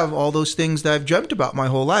able to have all those things that I've dreamt about my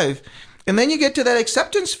whole life. And then you get to that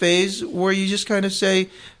acceptance phase where you just kind of say,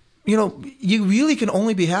 you really can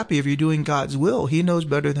only be happy if you're doing God's will. He knows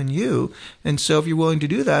better than you. And so if you're willing to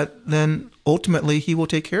do that, then ultimately he will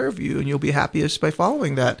take care of you, and you'll be happiest by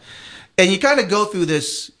following that. And you kind of go through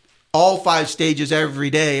this, all 5 stages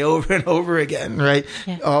every day, over and over again, right?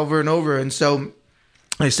 Yeah. Over and over. And so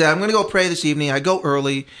I said, I'm going to go pray this evening. I go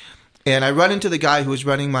early, and I run into the guy who was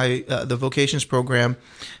running my the vocations program,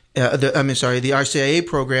 the RCIA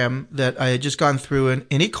program that I had just gone through,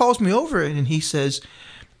 and he calls me over and he says,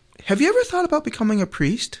 have you ever thought about becoming a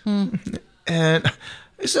priest? And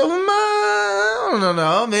I said, I don't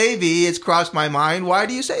know, maybe it's crossed my mind. Why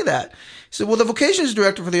do you say that? He said, well, the vocations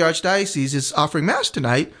director for the Archdiocese is offering Mass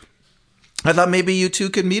tonight. I thought maybe you two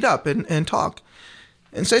could meet up and talk.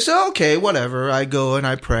 And so I said, okay, whatever. I go and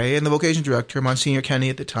I pray. And the vocations director, Monsignor Kenny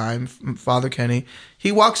at the time, Father Kenny,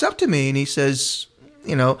 he walks up to me and he says,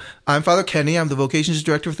 I'm Father Kenny. I'm the vocations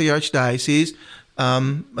director for the Archdiocese.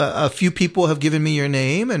 A few people have given me your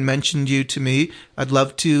name and mentioned you to me. I'd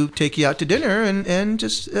love to take you out to dinner and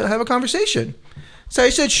just have a conversation. So I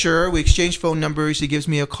said, sure. We exchanged phone numbers. He gives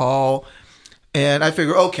me a call. And I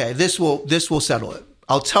figure, okay, this will settle it.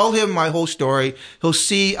 I'll tell him my whole story. He'll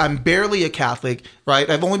see I'm barely a Catholic, right?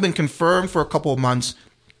 I've only been confirmed for a couple of months.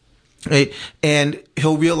 Right? And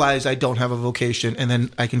he'll realize I don't have a vocation, and then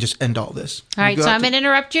I can just end all this. All right, so I'm going to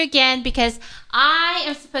interrupt you again because I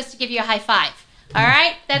am supposed to give you a high five. All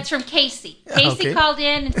right? That's from Casey. Casey called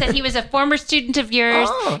in and said he was a former student of yours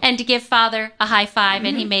and to give Father a high five,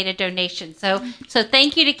 and he made a donation. So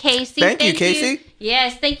thank you to Casey. Thank you, Casey.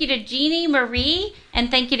 Yes, thank you to Jeannie, Marie,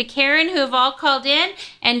 and thank you to Karen, who have all called in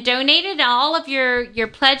and donated. All of your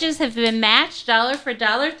pledges have been matched dollar for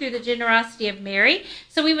dollar through the generosity of Mary.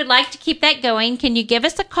 So we would like to keep that going. Can you give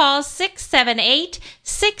us a call,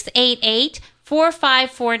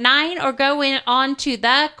 678-688-4549, or go on to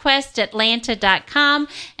thequestatlanta.com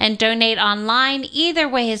and donate online. Either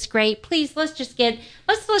way is great. Please, let's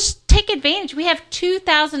take advantage. We have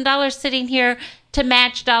 $2,000 sitting here to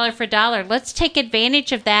match dollar for dollar. Let's take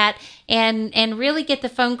advantage of that and really get the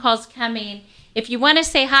phone calls coming. If you want to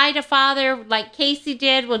say hi to Father like Casey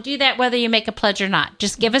did, we'll do that whether you make a pledge or not.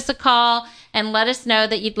 Just give us a call and let us know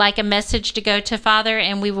that you'd like a message to go to Father,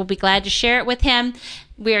 and we will be glad to share it with him.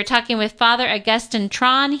 We are talking with Father Augistin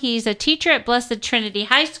Tran. He's a teacher at Blessed Trinity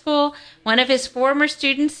High School. One of his former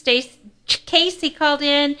students, Casey, called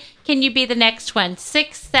in. Can you be the next one?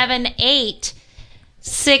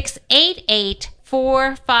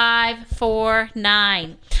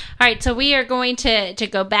 678-688-4549. All right, so we are going to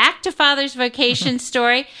go back to Father's vocation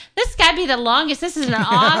story. This got to be the longest. This is an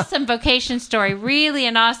awesome vocation story, really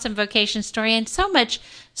an awesome vocation story, and so much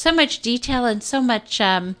detail and so much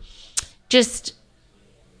just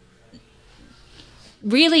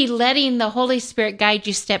really letting the Holy Spirit guide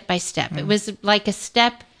you step by step. It was like a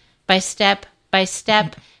step by step by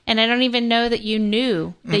step. And I don't even know that you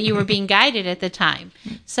knew that you were being guided at the time.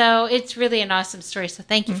 So it's really an awesome story. So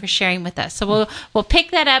thank you for sharing with us. So we'll pick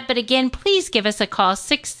that up. But again, please give us a call,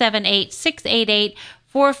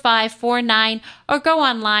 678-688-4549, or go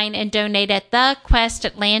online and donate at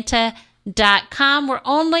thequestatlanta.com. We're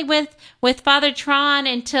only with Father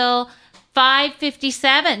Tran until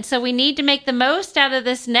 5:57. So we need to make the most out of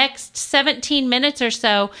this next 17 minutes or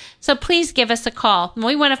so. So please give us a call. And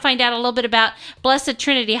we want to find out a little bit about Blessed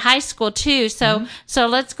Trinity High School too. So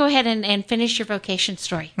let's go ahead and finish your vocation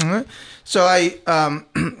story. All right. So I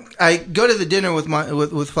go to the dinner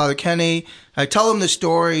with Father Kenny. I tell him the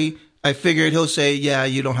story. I figured he'll say, yeah,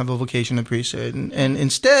 you don't have a vocation of priesthood. And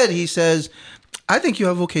instead he says, I think you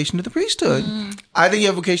have a vocation to the priesthood. I think you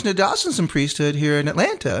have a vocation to diocesan priesthood here in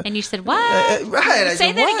Atlanta. And you said, what? Right. I Say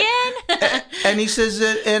said, that what? again? And he says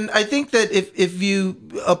that, and I think that if you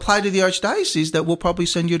apply to the archdiocese, that we'll probably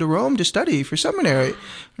send you to Rome to study for seminary.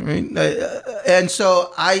 Right? And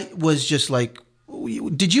so I was just like,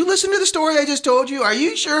 did you listen to the story I just told you? Are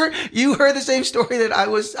you sure you heard the same story that I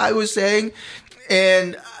was saying?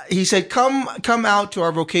 And he said, come out to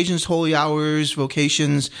our vocations, holy hours,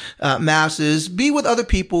 vocations, masses, be with other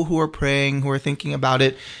people who are praying, who are thinking about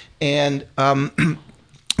it, and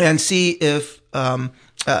see if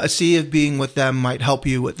being with them might help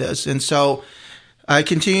you with this. And so I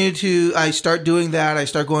start doing that. I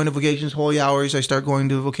start going to vocations, holy hours. I start going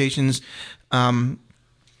to vocations,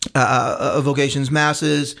 vocations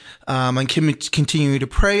masses. I'm continuing to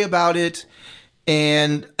pray about it.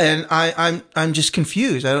 And I'm just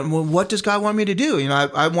confused. What does God want me to do?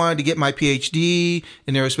 I wanted to get my PhD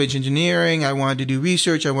in aerospace engineering. I wanted to do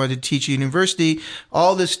research. I wanted to teach at university,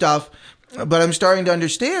 all this stuff. But I'm starting to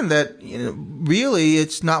understand that, really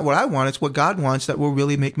it's not what I want. It's what God wants that will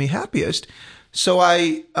really make me happiest. So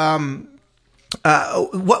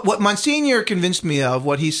what Monsignor convinced me of,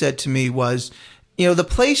 what he said to me was, the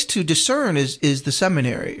place to discern is the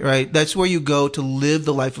seminary, right? That's where you go to live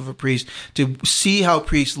the life of a priest, to see how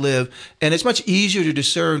priests live. And it's much easier to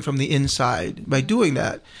discern from the inside by doing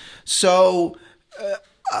that. So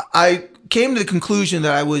I came to the conclusion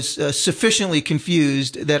that I was sufficiently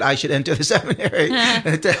confused that I should enter the seminary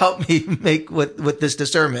to help me make with this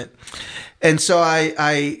discernment. And so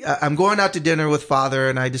I'm going out to dinner with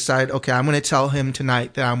Father, and I decide, okay, I'm going to tell him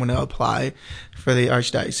tonight that I'm going to apply for the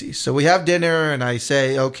archdiocese. So we have dinner, and I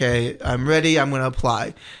say, okay, I'm ready. I'm going to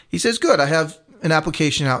apply. He says, good. I have an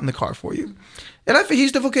application out in the car for you. And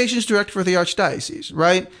he's the vocations director for the archdiocese,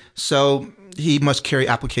 right? So he must carry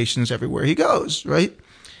applications everywhere he goes, right?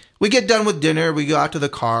 We get done with dinner. We go out to the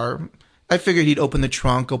car. I figured he'd open the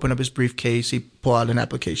trunk, open up his briefcase. He'd pull out an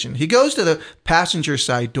application. He goes to the passenger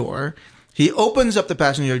side door. He opens up the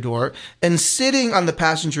passenger door, and sitting on the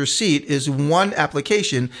passenger seat is one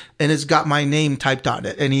application, and it's got my name typed on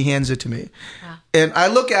it, and he hands it to me. Wow. And I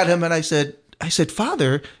look at him, and I said,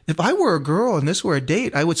 Father, if I were a girl and this were a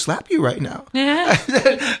date, I would slap you right now. I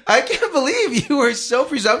said, I can't believe you were so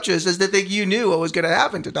presumptuous as to think you knew what was going to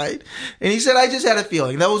happen tonight. And he said, I just had a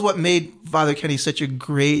feeling. That was what made Father Kenny such a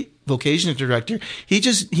great vocations director.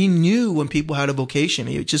 He knew when people had a vocation.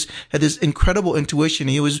 He just had this incredible intuition.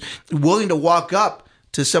 He was willing to walk up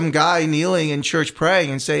to some guy kneeling in church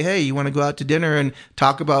praying and say, hey, you want to go out to dinner and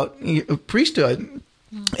talk about priesthood?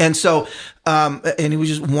 And so, and he was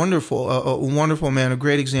just wonderful, a wonderful man, a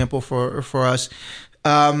great example for us.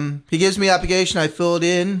 He gives me the application. I fill it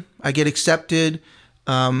in. I get accepted.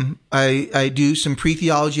 I do some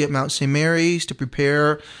pre-theology at Mount St. Mary's to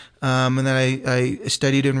prepare. And then I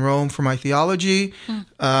studied in Rome for my theology.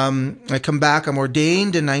 I come back. I'm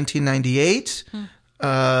ordained in 1998.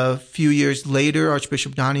 A few years later,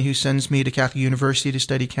 Archbishop Donahue sends me to Catholic University to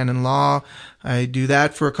study canon law. I do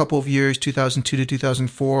that for a couple of years, 2002 to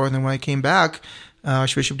 2004. And then when I came back,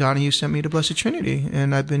 Archbishop Donahue sent me to Blessed Trinity.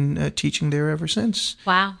 And I've been teaching there ever since.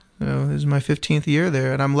 Wow. This is my 15th year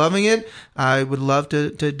there, and I'm loving it. I would love to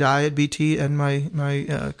die at BT and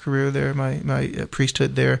my career there, my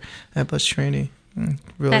priesthood there at Blessed Trinity.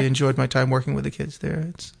 Really enjoyed my time working with the kids there.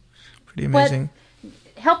 It's pretty amazing.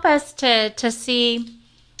 Help us to see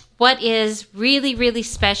what is really, really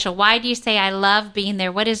special. Why do you say I love being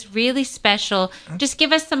there? What is really special? Just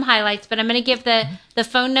give us some highlights, but I'm going to give the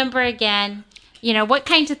phone number again. What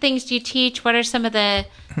kinds of things do you teach? What are some of the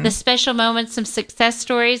special moments, some success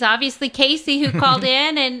stories? Obviously, Casey, who called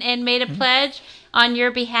in and made a pledge on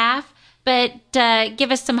your behalf. But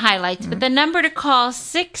give us some highlights. But the number to call,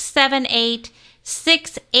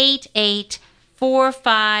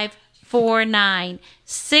 678-688-4549.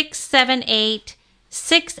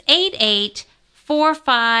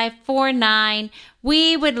 678-688-4549.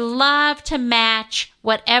 We would love to match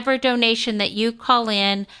whatever donation that you call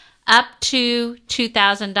in up to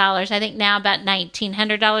 $2,000. I think now about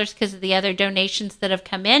 $1,900 because of the other donations that have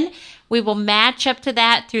come in. We will match up to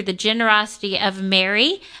that through the generosity of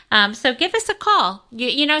Mary. So give us a call.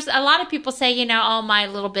 You know, a lot of people say, oh, my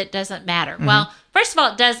little bit doesn't matter. Mm-hmm. Well, first of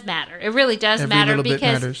all, it does matter. It really does matter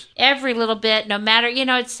because every little bit, no matter,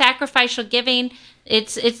 it's sacrificial giving.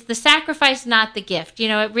 It's the sacrifice, not the gift.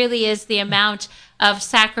 It really is the amount of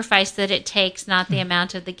sacrifice that it takes, not the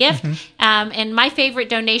amount of the gift. And my favorite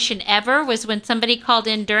donation ever was when somebody called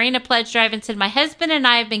in during a pledge drive and said, my husband and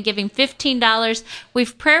I have been giving $15.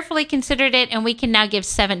 We've prayerfully considered it, and we can now give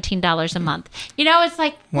 $17 a month. It's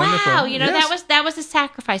like, wonderful. wow, Yes. that was a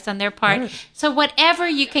sacrifice on their part. Right. So whatever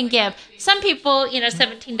you can give. Some people,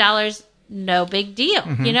 $17, no big deal,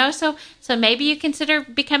 So maybe you consider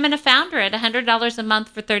becoming a founder at $100 a month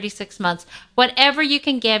for 36 months. Whatever you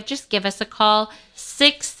can give, just give us a call,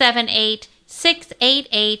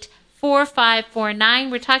 678-688-4549.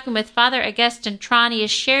 We're talking with Father Augistin Tran. He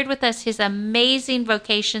has shared with us his amazing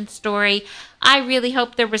vocation story. I really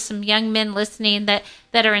hope there were some young men listening that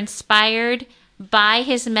are inspired by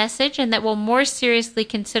his message and that will more seriously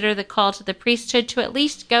consider the call to the priesthood to at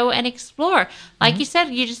least go and explore. Like you said,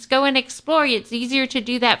 you just go and explore. It's easier to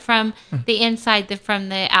do that from the inside than from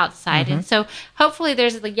the outside. And so hopefully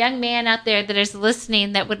there's a young man out there that is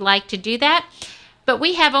listening that would like to do that. But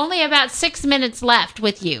we have only about 6 minutes left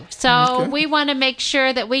with you. So we want to make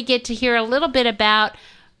sure that we get to hear a little bit about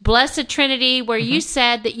Blessed Trinity, where you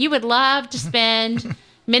said that you would love to spend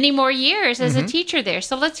many more years as a teacher there.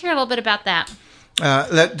 So let's hear a little bit about that.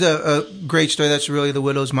 Great story. That's really the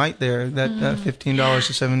widow's mite there. That $15 to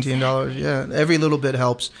 $17. Yeah, every little bit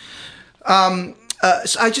helps. So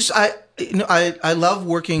I love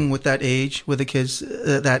working with that age, with the kids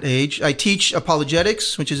that age. I teach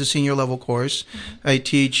apologetics, which is a senior level course. I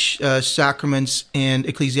teach sacraments and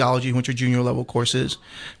ecclesiology, which are junior level courses.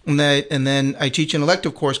 And then I teach an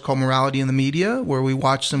elective course called Morality in the Media, where we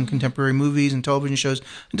watch some contemporary movies and television shows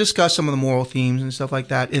and discuss some of the moral themes and stuff like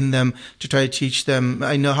that in them to try to teach them.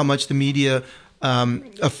 I know how much the media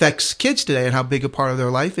affects kids today and how big a part of their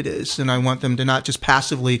life it is. And I want them to not just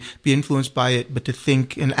passively be influenced by it, but to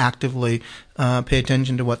think and actively pay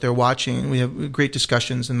attention to what they're watching. We have great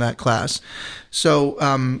discussions in that class. So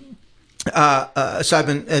I've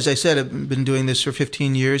been, as I said, I've been doing this for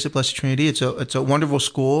 15 years at Blessed Trinity. It's a wonderful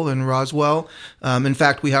school in Roswell. In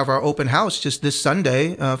fact, we have our open house just this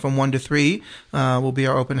Sunday from 1 to 3. Will be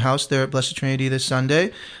our open house there at Blessed Trinity this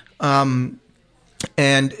Sunday.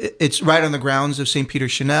 And it's right on the grounds of St. Peter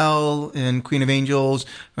Chanel and Queen of Angels,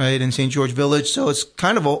 right, in St. George Village. So it's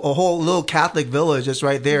kind of a whole little Catholic village that's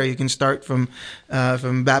right there. You can start from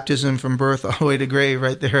baptism, from birth, all the way to grave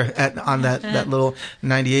right there on that little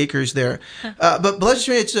 90 acres there. But Blessed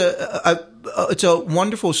Trinity, it's a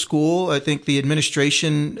wonderful school. I think the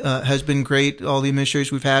administration has been great. All the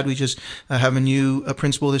administrators we've had. We just have a new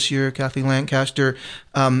principal this year, Kathy Lancaster,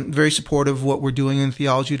 very supportive of what we're doing in the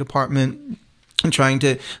theology department and trying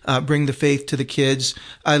to bring the faith to the kids.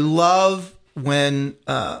 I love when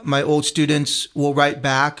my old students will write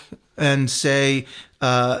back and say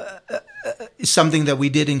something that we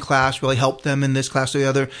did in class really helped them in this class or the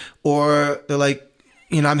other, or they're like,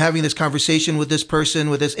 I'm having this conversation with this person,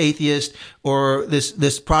 with this atheist or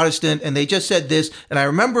this Protestant, and they just said this, and I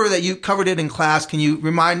remember that you covered it in class. Can you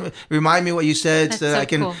remind me what you said? That's so that so I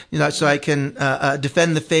can, cool. So I can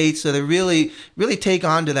defend the faith. So they really take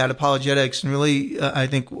on to that apologetics and really, I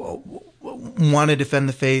think, want to defend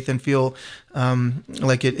the faith and feel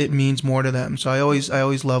like it means more to them. So I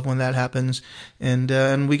always love when that happens,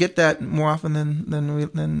 and we get that more often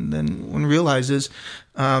than one realizes.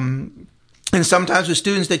 And sometimes with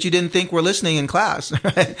students that you didn't think were listening in class,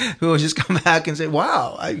 right? Who will just come back and say,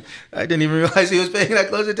 wow, I didn't even realize he was paying that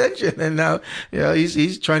close attention. And now,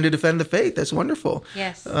 he's trying to defend the faith. That's wonderful.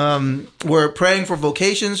 Yes. We're praying for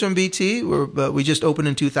vocations from BT. We just opened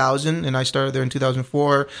in 2000 and I started there in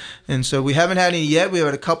 2004. And so we haven't had any yet. We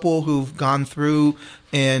had a couple who've gone through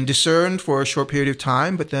and discerned for a short period of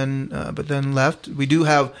time, but then left. We do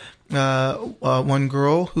have one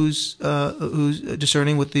girl who's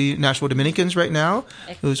discerning with the Nashville Dominicans right now.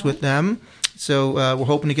 Excellent. Who's with them. So we're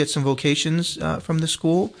hoping to get some vocations from the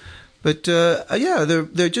school. But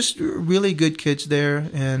they're just really good kids there,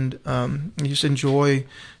 and you just enjoy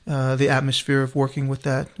the atmosphere of working with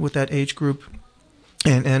that age group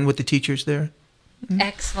and with the teachers there. Mm-hmm.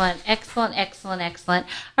 Excellent.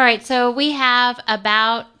 All right, so we have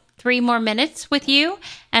about 3 more minutes with you.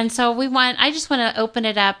 And so I just want to open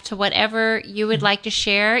it up to whatever you would like to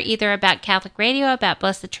share, either about Catholic Radio, about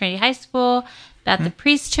Blessed Trinity High School, about the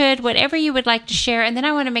priesthood, whatever you would like to share. And then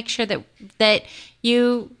I want to make sure that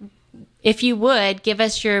you, if you would, give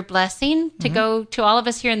us your blessing to go to all of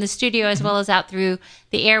us here in the studio, as well as out through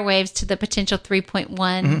the airwaves to the potential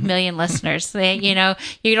 3.1 million listeners.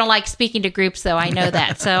 You don't like speaking to groups, though. I know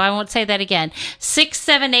that. So I won't say that again.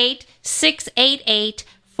 678-688-4549.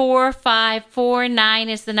 678-4549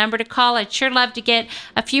 is the number to call. I'd sure love to get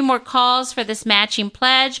a few more calls for this matching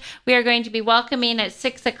pledge. We are going to be welcoming at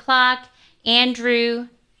 6 o'clock Andrew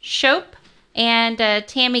Shope and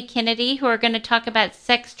Tammy Kennedy, who are going to talk about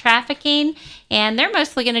sex trafficking, and they're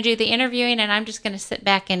mostly going to do the interviewing, and I'm just going to sit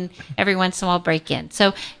back and every once in a while break in.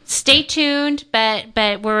 So stay tuned, but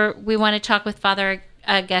we want to talk with Father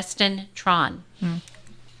Augistin Tran.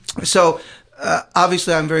 So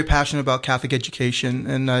obviously, I'm very passionate about Catholic education,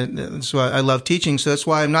 and that's why I love teaching. So that's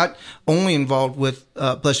why I'm not only involved with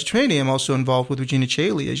Blessed Trinity, I'm also involved with Regina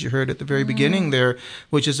Caeli, as you heard at the very beginning there,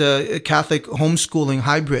 which is a Catholic homeschooling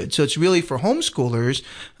hybrid. So it's really for homeschoolers.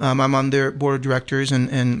 I'm on their board of directors,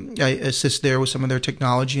 and I assist there with some of their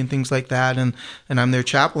technology and things like that, and I'm their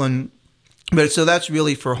chaplain. But so that's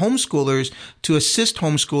really for homeschoolers to assist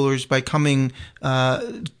homeschoolers by coming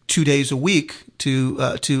 2 days a week to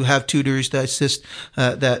have tutors that assist,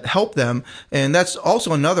 that help them. And that's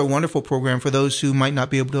also another wonderful program for those who might not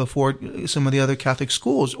be able to afford some of the other Catholic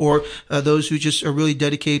schools, or those who just are really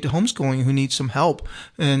dedicated to homeschooling who need some help.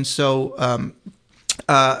 And so,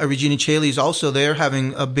 Regina Caeli is also there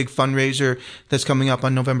having a big fundraiser that's coming up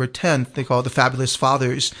on November 10th. They call it the Fabulous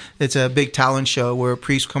Fathers. It's a big talent show where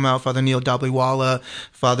priests come out. Father Neil Dabliwala,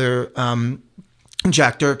 Father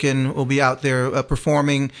Jack Durkin will be out there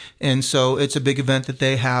performing, and so it's a big event that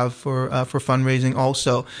they have for fundraising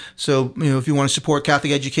also. So if you want to support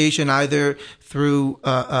Catholic education, either through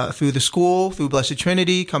the school, through Blessed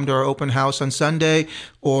Trinity, come to our open house on Sunday,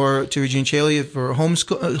 or to Regina Caeli for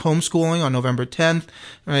homeschooling on November 10th,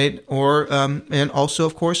 right? Or and also,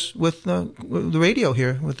 of course, with the radio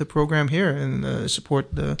here, with the program here, and support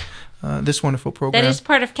this wonderful program. That is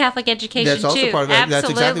part of Catholic education, That's also too. part of that. Absolutely. That's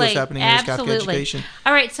exactly what's happening in Catholic education.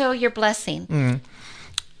 All right, so your blessing. And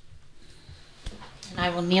I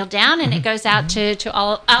will kneel down, and it goes out to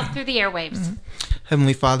all out through the airwaves.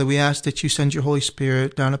 Heavenly Father, we ask that you send your Holy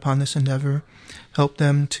Spirit down upon this endeavor. Help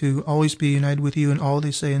them to always be united with you in all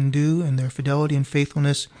they say and do, and their fidelity and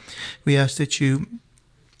faithfulness. We ask that you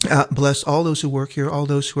bless all those who work here, all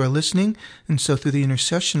those who are listening. And so through the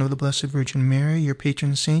intercession of the Blessed Virgin Mary, your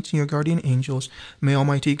patron saints and your guardian angels, may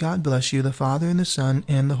Almighty God bless you, the Father and the Son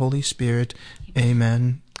and the Holy Spirit.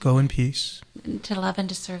 Amen. Go in peace. To love and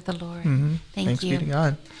to serve the Lord. Thanks you. Be to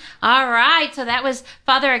God. All right. So that was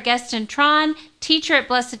Father Augistin Tran, teacher at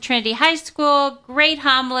Blessed Trinity High School. Great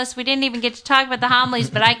homilist. We didn't even get to talk about the homilies,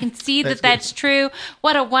 but I can see that's true.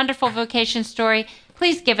 What a wonderful vocation story.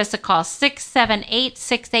 Please give us a call,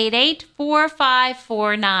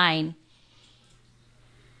 678-688-4549.